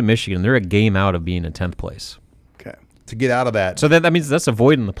going into Michigan. They're a game out of being in 10th place. Okay. To get out of that. So that means that's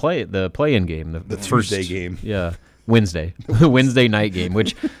avoiding the play-in game, the Tuesday game. Yeah. Wednesday night game,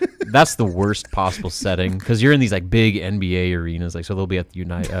 which that's the worst possible setting because you're in these like big NBA arenas, like so they'll be at the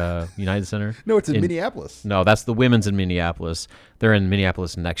United Center. No, it's in Minneapolis. No, that's the women's in Minneapolis. They're in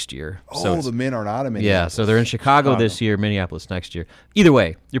Minneapolis next year. Oh, the men are not in Minneapolis. Yeah, so they're in Chicago this year, Minneapolis next year. Either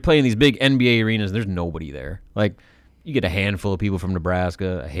way, you're playing these big NBA arenas. And there's nobody there. Like you get a handful of people from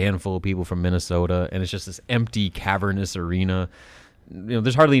Nebraska, a handful of people from Minnesota, and it's just this empty, cavernous arena.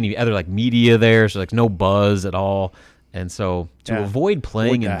 There's hardly any other like media there, so like no buzz at all. And so to avoid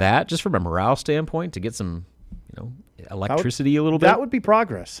playing in that, just from a morale standpoint, to get some, electricity a little bit. That would be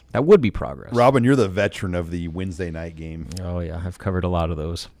progress. That would be progress. Robin, you're the veteran of the Wednesday night game. Oh yeah, I've covered a lot of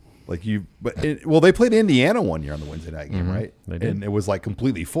those. Like they played Indiana one year on the Wednesday night game, right? They did. And it was like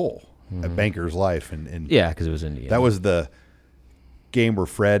completely full at Bankers Life, and yeah, because it was Indiana. That was the game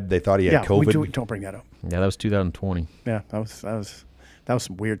where they thought he had COVID. Don't bring that up. Yeah, that was 2020. Yeah, that was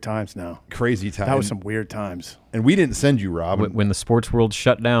some weird times. Now crazy times. That was some weird times. And we didn't send you, Rob. When the sports world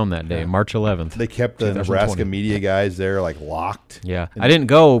shut down that day, March 11th. They kept the Nebraska media guys there like locked. Yeah, I didn't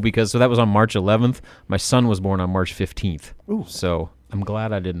go because that was on March 11th. My son was born on March 15th. Ooh. So I'm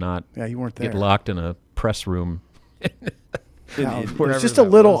glad I did not. Yeah, you weren't there. Get locked in a press room. It was just a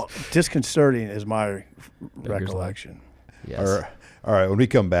little disconcerting, is my recollection. Yes. All right, when we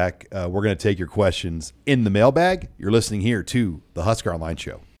come back, we're going to take your questions in the mailbag. You're listening here to the Husker Online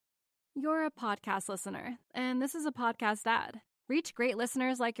Show. You're a podcast listener, and this is a podcast ad. Reach great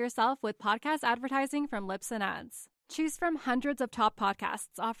listeners like yourself with podcast advertising from Libsyn Ads. Choose from hundreds of top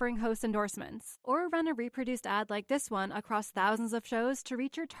podcasts offering host endorsements, or run a reproduced ad like this one across thousands of shows to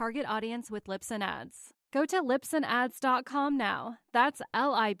reach your target audience with Libsyn Ads. Go to libsynads.com now. That's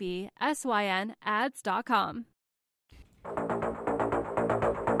LIBSYN ads.com.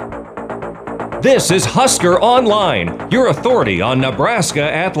 This is Husker Online, your authority on Nebraska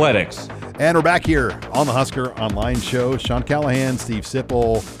athletics. And we're back here on the Husker Online Show. Sean Callahan, Steve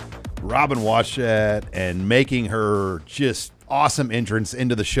Sipple, Robin Washut, and making her just awesome entrance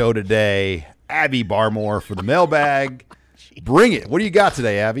into the show today, Abby Barmore for the mailbag. Bring it. What do you got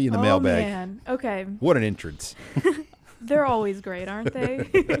today, Abby, in the mailbag? Man. Okay. What an entrance. They're always great, aren't they?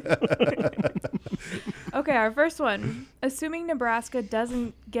 Okay, our first one. Assuming Nebraska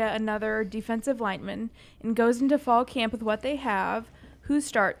doesn't get another defensive lineman and goes into fall camp with what they have, who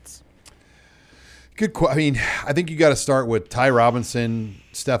starts? Good question. I think you got to start with Ty Robinson,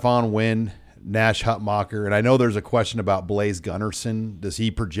 Stephon Wynn, Nash Hutmacher. And I know there's a question about Blaise Gunnerson. Does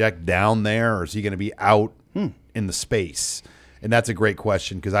he project down there, or is he going to be out in the space? And that's a great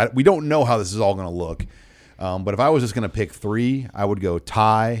question because we don't know how this is all going to look. But if I was just going to pick three, I would go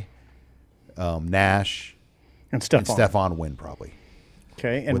Ty, Nash, and Stephon Wynn probably.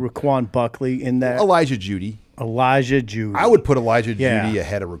 Okay, and Raquan Buckley in that. Elijah Judy. I would put Elijah Judy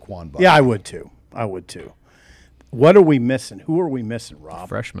ahead of Raquan Buckley. Yeah, I would too. What are we missing? Who are we missing, Rob?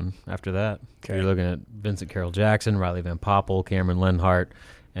 Freshman after that. Okay. You're looking at Vincent Carroll Jackson, Riley Van Poppel, Cameron Lenhart,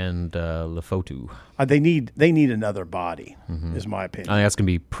 and Lefotu. They need another body, is my opinion. I think that's going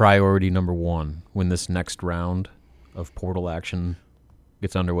to be priority number one when this next round of portal action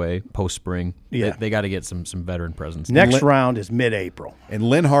gets underway post-spring. Yeah. They got to get some veteran presence. Next round is mid-April. And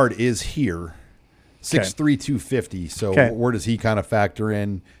Lenhart is here, 6'3", 250. So where does he kind of factor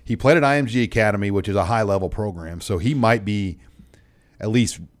in? He played at IMG Academy, which is a high-level program. So he might be at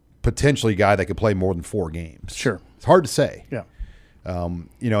least potentially a guy that could play more than 4 games. Sure. It's hard to say. Yeah. And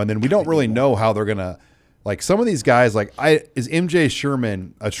then we don't really know how they're going to – like some of these guys, is MJ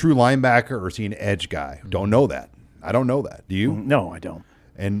Sherman a true linebacker or is he an edge guy? Don't know that. I don't know that. Do you? No, I don't.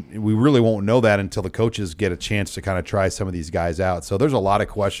 And we really won't know that until the coaches get a chance to kind of try some of these guys out. So there's a lot of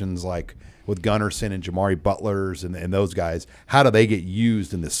questions like with Gunnerson and Jamari Butlers and those guys. How do they get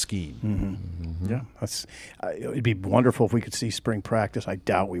used in this scheme? Yeah, it'd be wonderful if we could see spring practice. I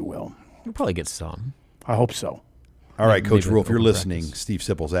doubt we will. We'll probably get some. I hope so. All right, Coach Maybe Rule, if you're listening, practice. Steve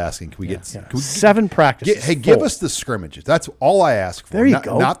Sipple's asking, can we get 7 practices? give us the scrimmages. That's all I ask for. There you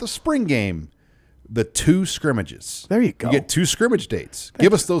go. Not the spring game. The 2 scrimmages. There you go. You get 2 scrimmage dates.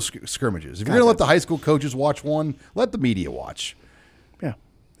 Give us those scrimmages. If you're going to let the high school coaches watch one, let the media watch. Yeah.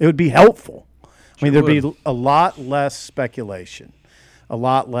 It would be helpful. There'd would. be a lot less speculation, a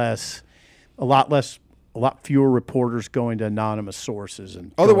lot fewer reporters going to anonymous sources.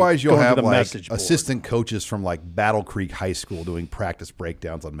 And Otherwise, you'll going to have the like message board. assistant coaches from like Battle Creek High School doing practice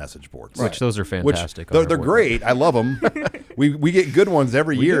breakdowns on message boards. Which those are fantastic. They're great. I love them. we get good ones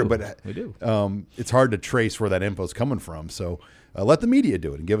every year, but we do. It's hard to trace where that info is coming from. So let the media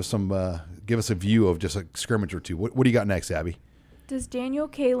do it and give us a view of just a scrimmage or two. What do you got next, Abby? Does Daniel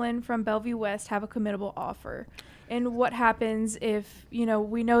Kalin from Bellevue West have a committable offer? And what happens if,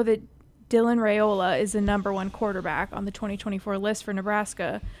 we know that Dylan Raiola is the number 1 quarterback on the 2024 list for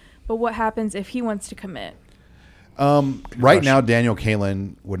Nebraska. But what happens if he wants to commit? Right now, Daniel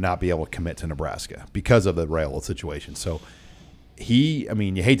Kaelin would not be able to commit to Nebraska because of the Raiola situation. So you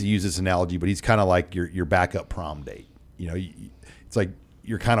hate to use this analogy, but he's kind of like your backup prom date. It's like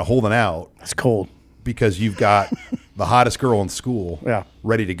you're kind of holding out. It's cold. Because you've got the hottest girl in school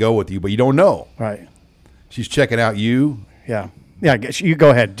ready to go with you, but you don't know. Right. She's checking out you. Yeah. Yeah, I guess you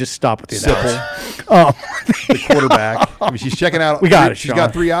go ahead. Just stop with the Sipple, analogy. the quarterback. She's checking out. We got it, She's Sean.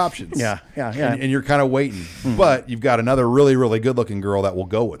 got 3 options. Yeah. And you're kind of waiting. But you've got another really, really good-looking girl that will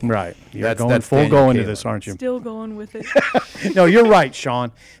go with you. Right. You're going that's full Daniel go into Kaelin. this, aren't you? Still going with it. No, you're right,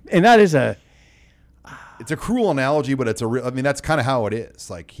 Sean. And that is It's a cruel analogy, but it's a real. That's kind of how it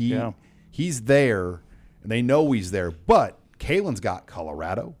is. Like he's there, and they know he's there. But Kaelin's got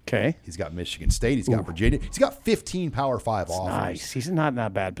Colorado. Okay. He's got Michigan State. He's got Virginia. He's got 15 Power 5 offers. nice. He's not in a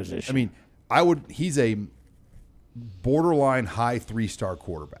bad position. He's a borderline high 3-star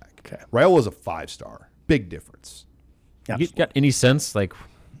quarterback. Okay. Raiola's a 5-star. Big difference. You got any sense like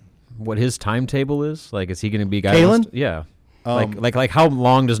what his timetable is? Like, is he going to be a guy? Kaelin? Yeah. Like how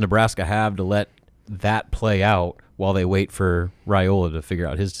long does Nebraska have to let that play out while they wait for Raiola to figure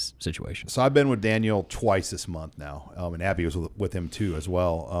out his situation? So I've been with Daniel twice this month now, and Abby was with him too as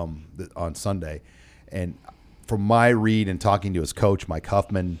well on Sunday. And from my read and talking to his coach, Mike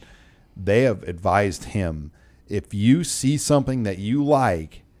Huffman, they have advised him, if you see something that you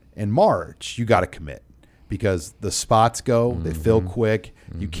like in March, you got to commit because the spots go, they fill quick.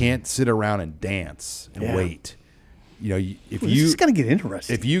 You can't sit around and dance and wait. This is going to get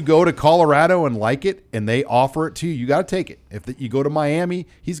interesting. If you go to Colorado and like it and they offer it to you, you got to take it. If you go to Miami,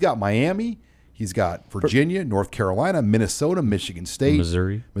 he's got Miami, he's got Virginia, North Carolina, Minnesota, Michigan State,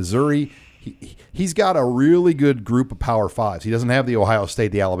 Missouri. He's got a really good group of Power 5s. He doesn't have the Ohio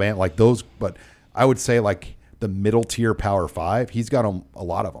State, the Alabama, like those, but I would say like the middle tier Power 5. He's got a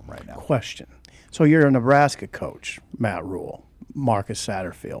lot of them right now. Question. So you're a Nebraska coach, Matt Rule, Marcus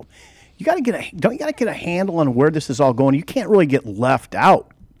Satterfield. You got to get a handle on where this is all going. You can't really get left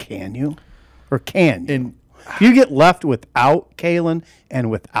out, can you? Or can you? And you get left without Kaelin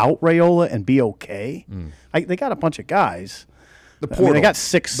and without Raiola and be okay. They got a bunch of guys. The portal. They got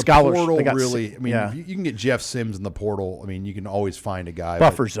 6 the scholars. Portal they got really. yeah. You can get Jeff Sims in the portal. You can always find a guy.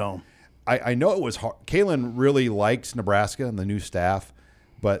 Buffer zone. I know it was hard. Kaelin really likes Nebraska and the new staff,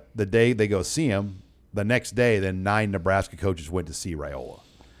 but the day they go see him, the next day, then 9 Nebraska coaches went to see Raiola.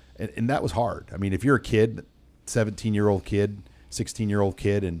 And that was hard. If you're a kid, 17-year-old kid, 16-year-old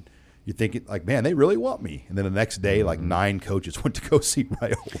kid, and you think like, man, they really want me. And then the next day, like 9 coaches went to go see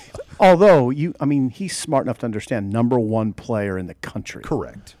Raiola. Although he's smart enough to understand number 1 player in the country.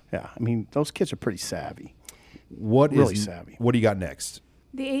 Correct. Yeah, those kids are pretty savvy. Really savvy. What do you got next?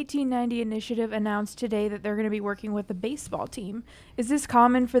 The 1890 Initiative announced today that they're going to be working with the baseball team. Is this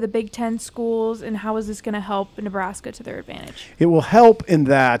common for the Big Ten schools, and how is this going to help Nebraska to their advantage? It will help in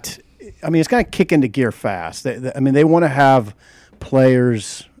that, it's going to kick into gear fast. They want to have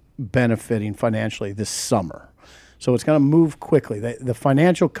players benefiting financially this summer. So it's going to move quickly. The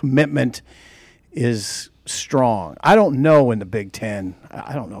financial commitment is strong. I don't know in the Big Ten.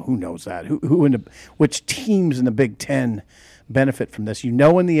 I don't know who knows that. Which teams in the Big Ten benefit from this? In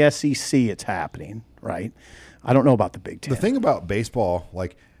the SEC it's happening, right? I don't know about the Big Ten. The thing about baseball,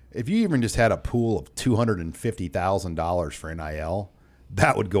 like if you even just had a pool of $250,000 for NIL,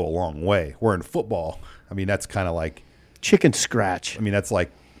 that would go a long way. Where in football, that's kind of like chicken scratch. That's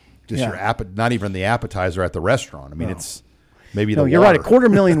like just your not even the appetizer at the restaurant. It's maybe the you're water. right.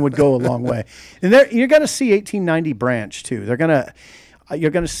 $250,000 would go a long way. And you're going to see 1890 branch too. You're going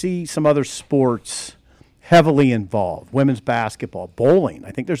to see some other sports heavily involved. Women's basketball, bowling.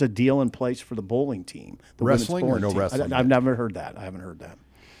 I think there's a deal in place for the bowling team. The wrestling or no team. wrestling? I've never heard that. I haven't heard that.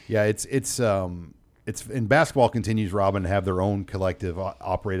 Yeah, it's in basketball continues, Robin, to have their own collective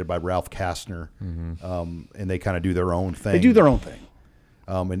operated by Ralph Kastner, and they kind of do their own thing. They do their own thing.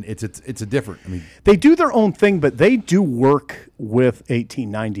 And it's a different. They do their own thing, but they do work with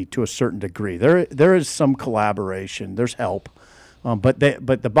 1890 to a certain degree. There is some collaboration. There's help. But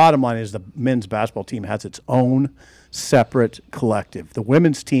the bottom line is the men's basketball team has its own separate collective. The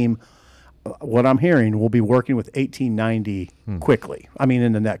women's team, what I'm hearing, will be working with 1890 quickly.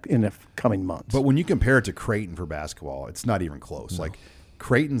 In the coming months. But when you compare it to Creighton for basketball, it's not even close. No. Like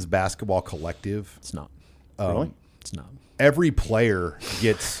Creighton's basketball collective, it's not. Really? It's not. Every player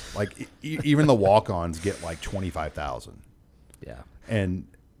gets even the walk-ons get like $25,000. Yeah. And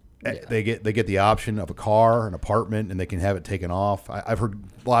They get the option of a car, an apartment, and they can have it taken off. I've heard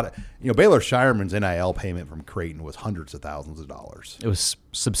a lot of Baylor Shireman's NIL payment from Creighton was hundreds of thousands of dollars. It was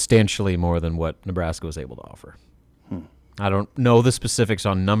substantially more than what Nebraska was able to offer. I don't know the specifics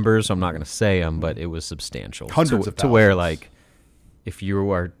on numbers, so I'm not going to say them, but it was substantial. Hundreds of to where, thousands. like, if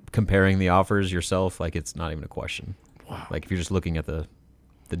you are comparing the offers yourself, like, it's not even a question. Wow. Like, if you're just looking at the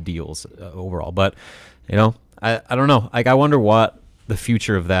deals overall. But, I don't know. Like, I wonder what the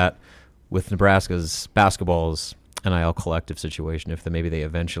future of that with Nebraska's basketball's NIL collective situation, if maybe they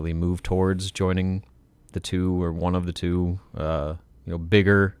eventually move towards joining the two or one of the two,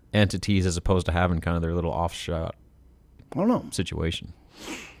 bigger entities as opposed to having kind of their little offshot I don't know. situation.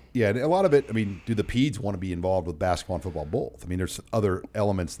 Yeah, and a lot of it, do the Peds want to be involved with basketball and football both? There's other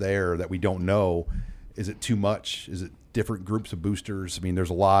elements there that we don't know. Is it too much? Is it different groups of boosters? There's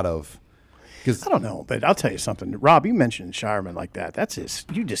a lot of – I don't know, but I'll tell you something. Rob, you mentioned Shireman like that.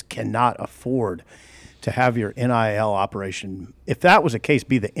 You just cannot afford to have your NIL operation, if that was the case,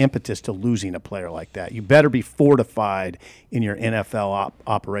 be the impetus to losing a player like that. You better be fortified in your NFL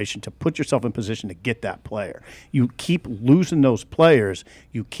operation to put yourself in position to get that player. You keep losing those players,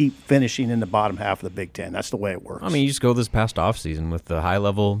 you keep finishing in the bottom half of the Big Ten. That's the way it works. You just go this past offseason with the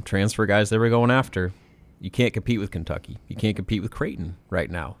high-level transfer guys they were going after. You can't compete with Kentucky. You can't compete with Creighton right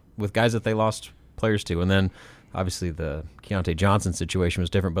now with guys that they lost players to. And then obviously the Keontae Johnson situation was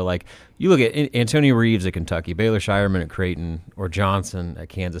different, but like you look at Antonio Reeves at Kentucky, Baylor Shireman at Creighton, or Johnson at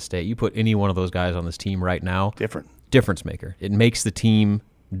Kansas State. You put any one of those guys on this team right now, difference maker. It makes the team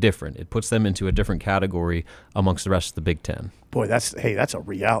different. It puts them into a different category amongst the rest of the Big Ten. Boy, that's a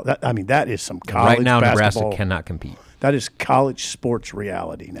reality. That is some college right now. basketball. Nebraska cannot compete. That is college sports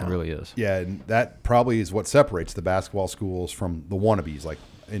reality now. It really is. Yeah, and that probably is what separates the basketball schools from the wannabes. Like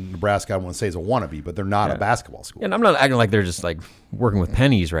in Nebraska, I don't want to say it's a wannabe, but they're not a basketball school. And I'm not acting like they're just like working with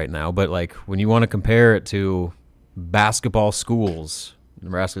pennies right now, but like when you want to compare it to basketball schools,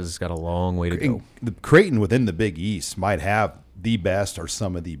 Nebraska's got a long way to go. The Creighton within the Big East might have the best or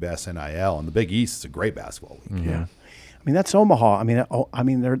some of the best NIL, and the Big East is a great basketball league. Mm-hmm. Yeah. That's Omaha.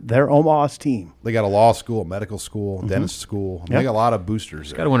 They're Omaha's team. They got a law school, a medical school, dentist school. They got a lot of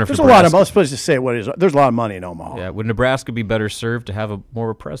boosters. Got to wonder if There's a lot of. I was supposed to say what is. There's a lot of money in Omaha. Yeah. Would Nebraska be better served to have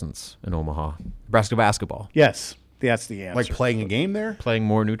more of a presence in Omaha? Nebraska basketball. Yes, that's the answer. Like playing a game there, playing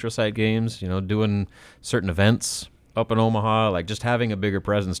more neutral site games. Doing certain events up in Omaha, like just having a bigger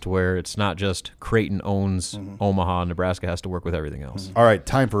presence to where it's not just Creighton owns Omaha. Nebraska has to work with everything else. All right,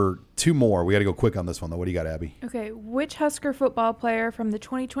 time for two more. We got to go quick on this one, though. What do you got, Abby? Okay, which Husker football player from the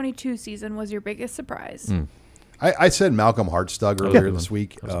 2022 season was your biggest surprise? I said Malcolm Hartstug earlier this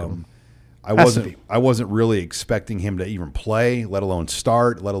week. I wasn't really expecting him to even play, let alone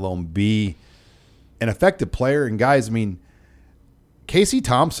start, let alone be an effective player. And guys, Casey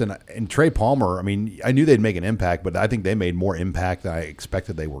Thompson and Trey Palmer, I knew they'd make an impact, but I think they made more impact than I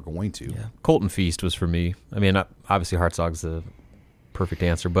expected they were going to. Yeah. Colton Feast was for me. Obviously Hartzog's the perfect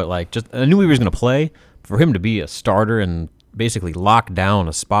answer, but I knew he was going to play. For him to be a starter and basically lock down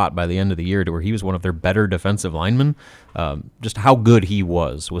a spot by the end of the year to where he was one of their better defensive linemen, just how good he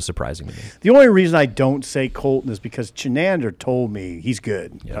was surprising to me. The only reason I don't say Colton is because Chenander told me he's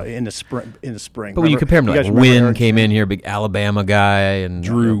good in the spring. But when you compare him to Wynn came in here, big Alabama guy, and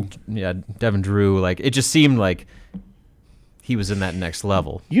Drew, Devin Drew, it just seemed like he was in that next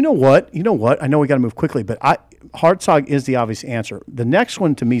level. You know what? I know we got to move quickly, but Hartzog is the obvious answer. The next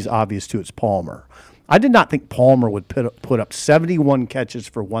one to me is obvious too. It's Palmer. I did not think Palmer would put up 71 catches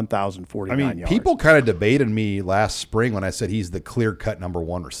for 1,049 yards. People kind of debated me last spring when I said he's the clear-cut number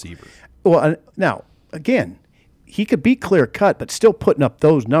one receiver. Well, now, again, he could be clear-cut, but still putting up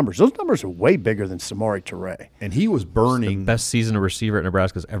those numbers. Those numbers are way bigger than Samori Toure. And he was burning. The best season a receiver at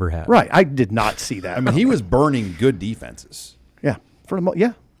Nebraska's ever had. Right. I did not see that. He was burning good defenses. Yeah. Look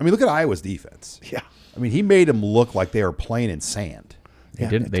at Iowa's defense. Yeah. He made them look like they were playing in sand. They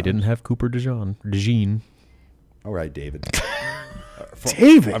didn't have Cooper DeJean. All right, David.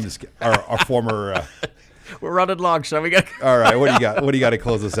 David. I'm just kidding. Our former. We're running long, so we got. All right, what do you got? What do you got to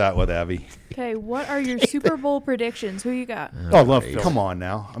close us out with, Abby? Okay, what are your Super Bowl predictions? Who you got? Love Philly. Come on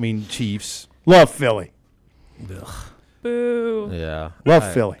now. Chiefs. Love Philly. Ugh. Boo. Yeah.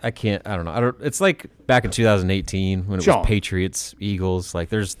 Love Philly. I can't. I don't know. It's like back in 2018 when it was Patriots, Eagles.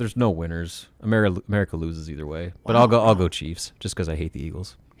 There's no winners. America loses either way. But I'll go Chiefs just because I hate the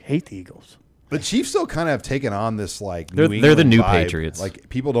Eagles. Hate the Eagles. The Chiefs still kind of have taken on this they're the new vibe. Patriots.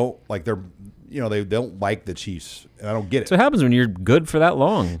 People don't they don't like the Chiefs, and I don't get it. So it happens when you're good for that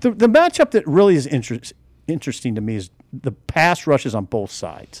long. The matchup that really is interesting to me is the pass rushes on both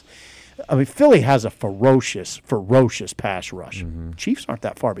sides. I mean, Philly has a ferocious pass rush. Chiefs aren't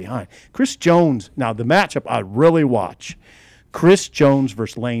that far behind. Chris Jones, now the matchup I really watch, Chris Jones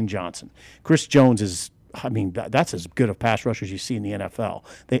versus Lane Johnson. Chris Jones is, I mean, that's as good a pass rusher as you see in the NFL.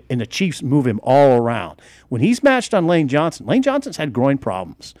 And the Chiefs move him all around. When he's matched on Lane Johnson's had groin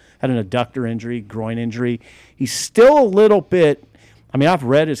problems, had an adductor injury, groin injury. He's still a little bit, I mean, I've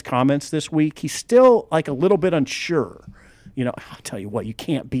read his comments this week. He's still like a little bit unsure. You know, I'll tell you what, you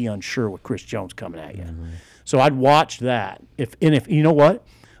can't be unsure with Chris Jones coming at you. So I'd watch that. If you know what,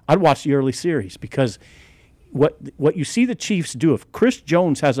 I'd watch the early series because what you see the Chiefs do, if Chris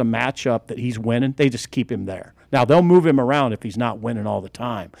Jones has a matchup that he's winning, they just keep him there. Now, they'll move him around if he's not winning all the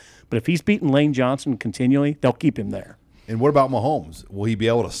time. But if he's beating Lane Johnson continually, they'll keep him there. And what about Mahomes? Will he be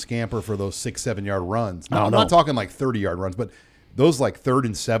able to scamper for those 6-7 yard runs? No, I'm not talking like 30-yard runs, but those like 3rd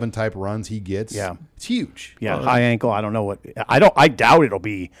and 7 type runs he gets, it's huge. Yeah, high ankle. I don't know what. I doubt it'll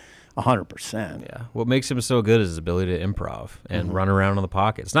be 100%. Yeah. What makes him so good is his ability to improv and run around in the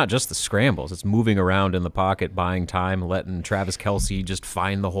pocket. It's not just the scrambles. It's moving around in the pocket, buying time, letting Travis Kelce just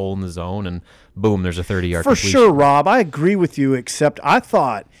find the hole in the zone, and boom, there's a 30-yard For completion. sure, Rob. I agree with you, except I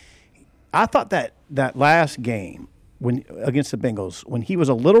thought that last game when against the Bengals, when he was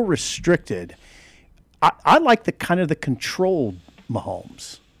a little restricted, I like the kind of the controlled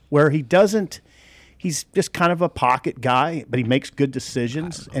Mahomes, where he doesn't. He's just kind of a pocket guy, but he makes good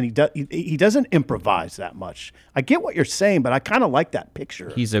decisions, and he doesn't improvise that much. I get what you're saying, but I kind of like that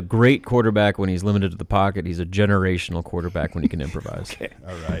picture. He's a great quarterback when he's limited to the pocket. He's a generational quarterback when he can improvise. Okay.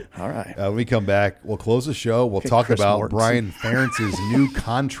 All right. All right. When we come back, we'll close the show. We'll talk Chris about Mortensen. Brian Ferentz's new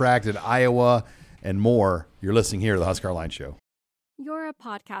contract at Iowa and more. You're listening here to the Husker Online Show. You're a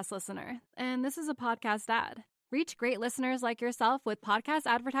podcast listener, and this is a podcast ad. Reach great listeners like yourself with podcast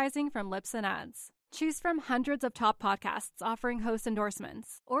advertising from Lips and Ads. Choose from hundreds of top podcasts offering host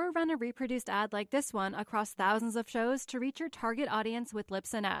endorsements, or run a reproduced ad like this one across thousands of shows to reach your target audience with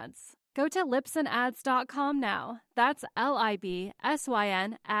Lips and Ads. Go to lipsandads.com now. That's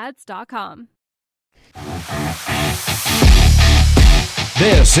LIBSYN ads.com.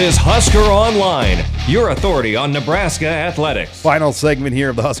 This is Husker Online, your authority on Nebraska athletics. Final segment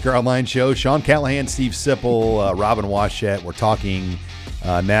here of the Husker Online Show. Sean Callahan, Steve Sipple, Robin Washett. We're talking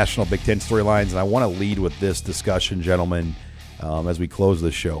national Big Ten storylines, and I want to lead with this discussion, gentlemen, as we close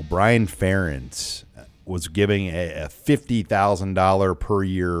the show. Brian Ferentz was giving a $50,000 per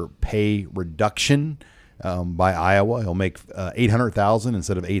year pay reduction by Iowa. He'll make $800,000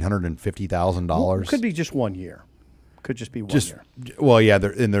 instead of $850,000. Well, could be just 1 year. Could just be one year. Well, yeah,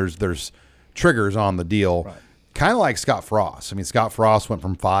 there's triggers on the deal, Right. kind of like Scott Frost. I mean, Scott Frost went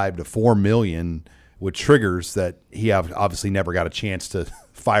from $5 to $4 million with triggers that he obviously never got a chance to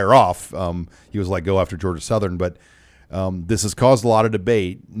fire off. He was let go after Georgia Southern, but this has caused a lot of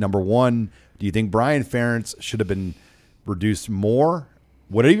debate. Number one, do you think Brian Ferentz should have been reduced more?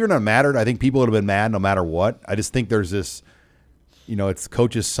 Would it even have mattered? I think people would have been mad no matter what. I just think there's this, it's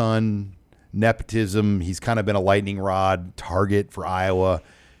coach's son, nepotism. He's kind of been a lightning rod target for Iowa.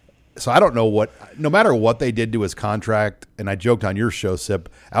 So I don't know no matter what they did to his contract, and I joked on your show, Sip,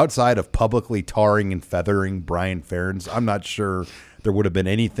 outside of publicly tarring and feathering Brian Ferentz, I'm not sure there would have been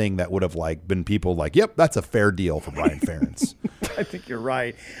anything that would have been people like, yep, that's a fair deal for Brian Ferentz. I think you're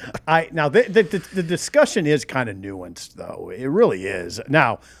right. Now the discussion is kind of nuanced, though. It really is.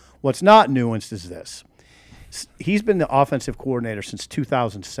 Now, what's not nuanced is this. He's been the offensive coordinator since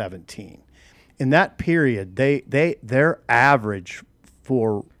 2017. In that period, their average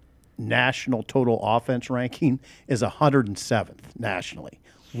for national total offense ranking is 107th nationally.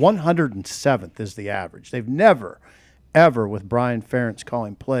 107th is the average. They've never, ever, with Brian Ferentz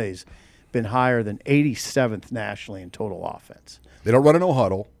calling plays, been higher than 87th nationally in total offense. They don't run a no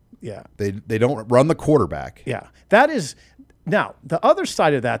huddle. Yeah. They don't run the quarterback. Yeah. That is – now, the other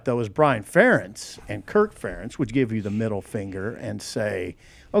side of that, though, is Brian Ferentz and Kirk Ferentz would give you the middle finger and say,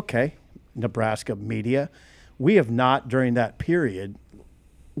 okay, Nebraska media, we have not during that period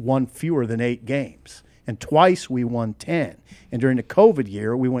won fewer than 8 games. And twice we won 10. And during the COVID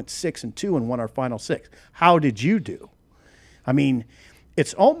year, we went 6-2 and won our final 6. How did you do? I mean,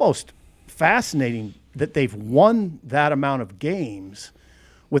 it's almost fascinating that they've won that amount of games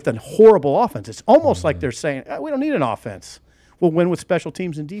with a horrible offense. It's almost like they're saying, we don't need an offense. We'll win with special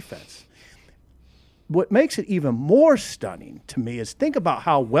teams and defense. What makes it even more stunning to me is think about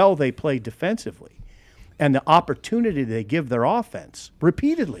how well they play defensively and the opportunity they give their offense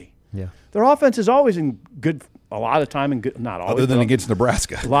repeatedly. Yeah. Their offense is always in good, a lot of time in good, not always. Other than but against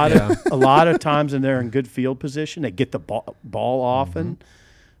Nebraska. a lot of times and they're in good field position. They get the ball often.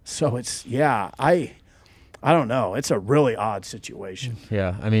 So it's, I don't know. It's a really odd situation.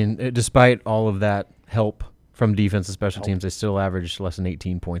 Yeah, I mean, despite all of that help from defense and special teams, they still averaged less than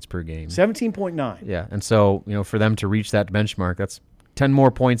 18 points per game. 17.9. Yeah, and so, for them to reach that benchmark, that's 10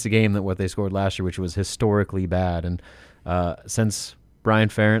 more points a game than what they scored last year, which was historically bad. And since Brian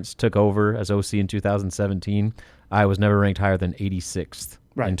Ferentz took over as OC in 2017, Iowa's never ranked higher than 86th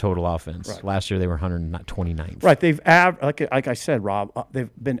in total offense. Right. Last year they were 129th. Right. They've like I said, Rob,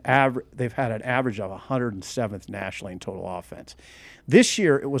 they've had an average of 107th nationally in total offense. This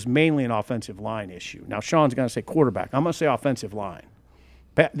year it was mainly an offensive line issue. Now Sean's going to say quarterback. I'm going to say offensive line.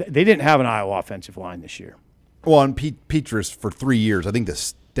 They didn't have an Iowa offensive line this year. Well, and Petrus for 3 years, I think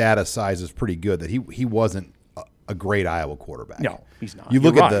the data size is pretty good that he wasn't a great Iowa quarterback. No, he's not. You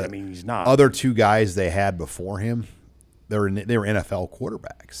look You're at right. the he's not. other two guys they had before him. They were NFL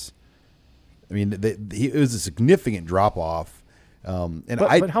quarterbacks. I mean, it was a significant drop off.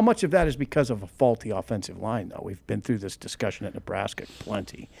 But how much of that is because of a faulty offensive line, though? We've been through this discussion at Nebraska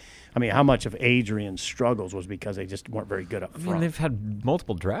plenty. I mean, how much of Adrian's struggles was because they just weren't very good up front? I mean, they've had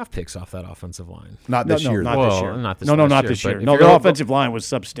multiple draft picks off that offensive line. Not this year. Not this year. Not this not this year. No, their offensive line was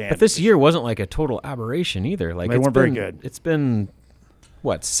substandard. But this year wasn't like a total aberration either. Like they weren't very good. It's been,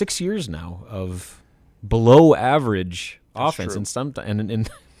 6 years now of below average offense and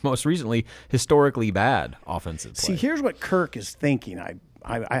most recently historically bad offensive play. See, here's what Kirk is thinking.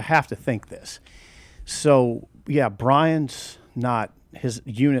 I have to think this. So, yeah, Brian's not – his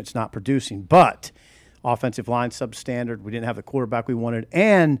unit's not producing, but offensive line substandard. We didn't have the quarterback we wanted,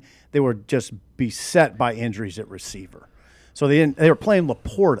 and they were just beset by injuries at receiver. So they were playing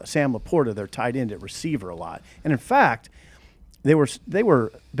Sam Laporta, their tight end, at receiver a lot. And, in fact – They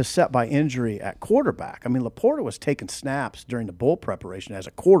were beset by injury at quarterback. I mean, Laporta was taking snaps during the bowl preparation as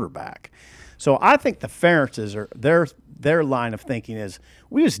a quarterback. So I think the Ferentzes are their line of thinking is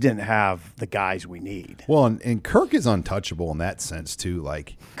we just didn't have the guys we need. Well, and Kirk is untouchable in that sense too.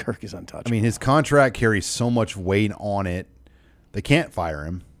 Like Kirk is untouchable. I mean, his contract carries so much weight on it. They can't fire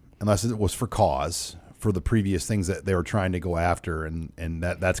him unless it was for cause for the previous things that they were trying to go after, and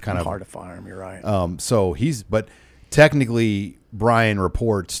that's kind of hard to fire him. You're right. But technically, Brian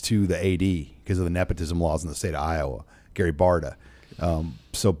reports to the AD because of the nepotism laws in the state of Iowa, Gary Barta.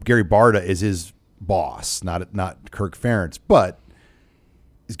 So Gary Barta is his boss, not Kirk Ferentz. But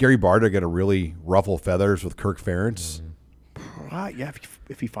is Gary Barta going to really ruffle feathers with Kirk Ferentz? Right, yeah,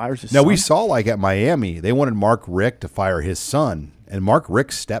 if he fires his son. Now, we saw at Miami, they wanted Mark Richt to fire his son, and Mark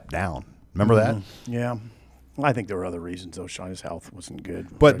Richt stepped down. Remember that? Yeah. I think there were other reasons, though. Sean's health wasn't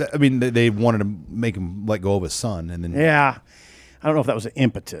good. But, I mean, they wanted to make him let go of his son. And then yeah. I don't know if that was an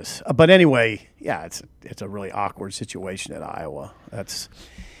impetus. But anyway, yeah, it's a really awkward situation at Iowa.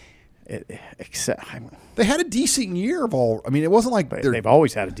 They had a decent year of all. I mean, it wasn't like they've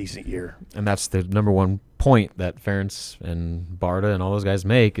always had a decent year. And that's the number one point that Ferentz and Barta and all those guys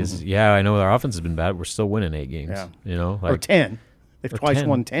make is, I know our offense has been bad. We're still winning 8 games. Yeah. Or 10. They've twice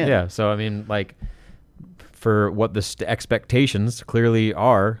won 10. Yeah, so, I mean, for what the expectations clearly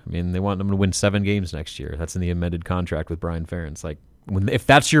are, I mean, they want them to win 7 games next year. That's in the amended contract with Brian Ferentz. If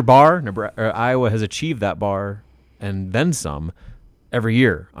that's your bar, Iowa has achieved that bar and then some every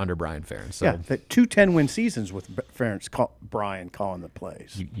year under Brian Ferentz. So the 2 10-win seasons with Ferentz, Brian calling the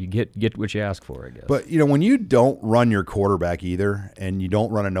plays. You get what you ask for, I guess. But, when you don't run your quarterback either and you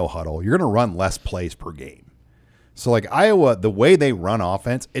don't run a no-huddle, you're going to run less plays per game. So, Iowa, the way they run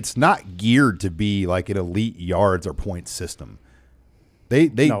offense, it's not geared to be like an elite yards or points system. They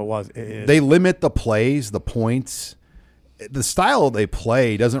limit the plays, the points. The style they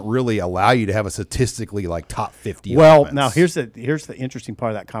play doesn't really allow you to have a statistically top 50 offense. Now here's the interesting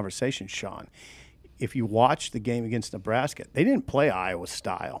part of that conversation, Sean. If you watch the game against Nebraska, they didn't play Iowa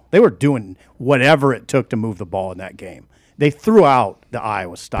style. They were doing whatever it took to move the ball in that game. They threw out the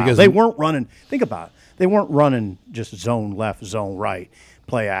Iowa style. Because they weren't running. Think about it. They weren't running just zone left, zone right,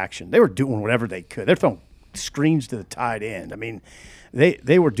 play action. They were doing whatever they could. They're throwing screens to the tight end. I mean, they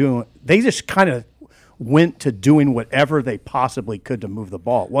just kind of went to doing whatever they possibly could to move the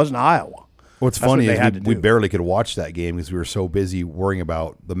ball. It wasn't Iowa. What's funny is we barely could watch that game because we were so busy worrying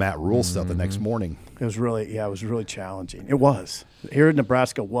about the Matt Rule stuff the next morning. It was really challenging. It was. Here in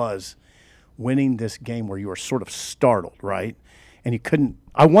Nebraska was winning this game where you were sort of startled, right? And you couldn't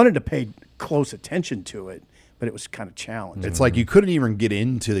 – I wanted to pay close attention to it, but it was kind of challenging. It's like you couldn't even get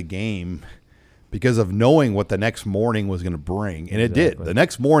into the game because of knowing what the next morning was going to bring. And it did. The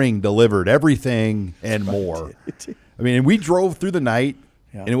next morning delivered everything and more. I mean, and we drove through the night,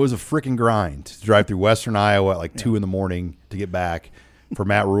 and it was a freaking grind to drive through western Iowa at 2 in the morning to get back for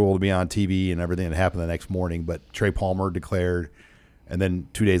Matt Rule to be on TV and everything that happened the next morning. But Trey Palmer declared, And then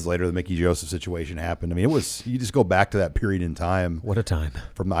 2 days later, the Mickey Joseph situation happened. I mean, you just go back to that period in time. What a time.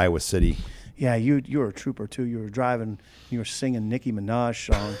 From the Iowa City. Yeah, you were a trooper, too. You were driving, you were singing Nicki Minaj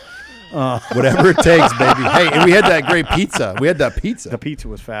song. Whatever it takes, baby. Hey, and we had that great pizza. The pizza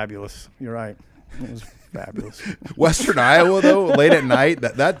was fabulous. You're right. It was fabulous. Western Iowa, though, late at night,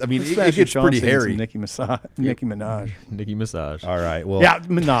 it gets pretty hairy. Nicki Minaj. Nicki Minaj. All right. Well, yeah,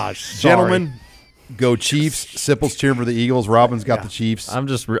 Minaj. Sorry. Gentlemen, go Chiefs. Sipple's cheering for the Eagles. Robin's got the Chiefs. I'm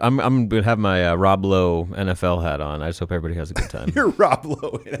gonna have my Rob Lowe NFL hat on. I just hope everybody has a good time. You're Rob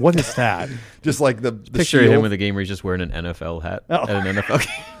Lowe. What is that? Just like the picture shield. of him with a game where he's just wearing an NFL hat at an NFL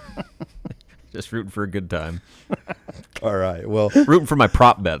game. Just rooting for a good time. All right. Well, rooting for my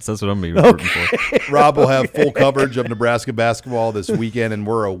prop bets. That's what I'm going to be rooting for. Rob will have full coverage of Nebraska basketball this weekend, and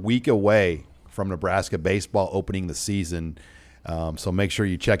we're a week away from Nebraska baseball opening the season. So make sure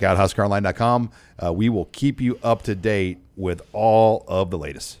you check out HuskerOnline.com. We will keep you up to date with all of the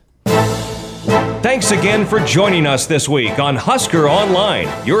latest. Thanks again for joining us this week on Husker Online,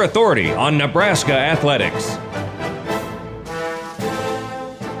 your authority on Nebraska athletics.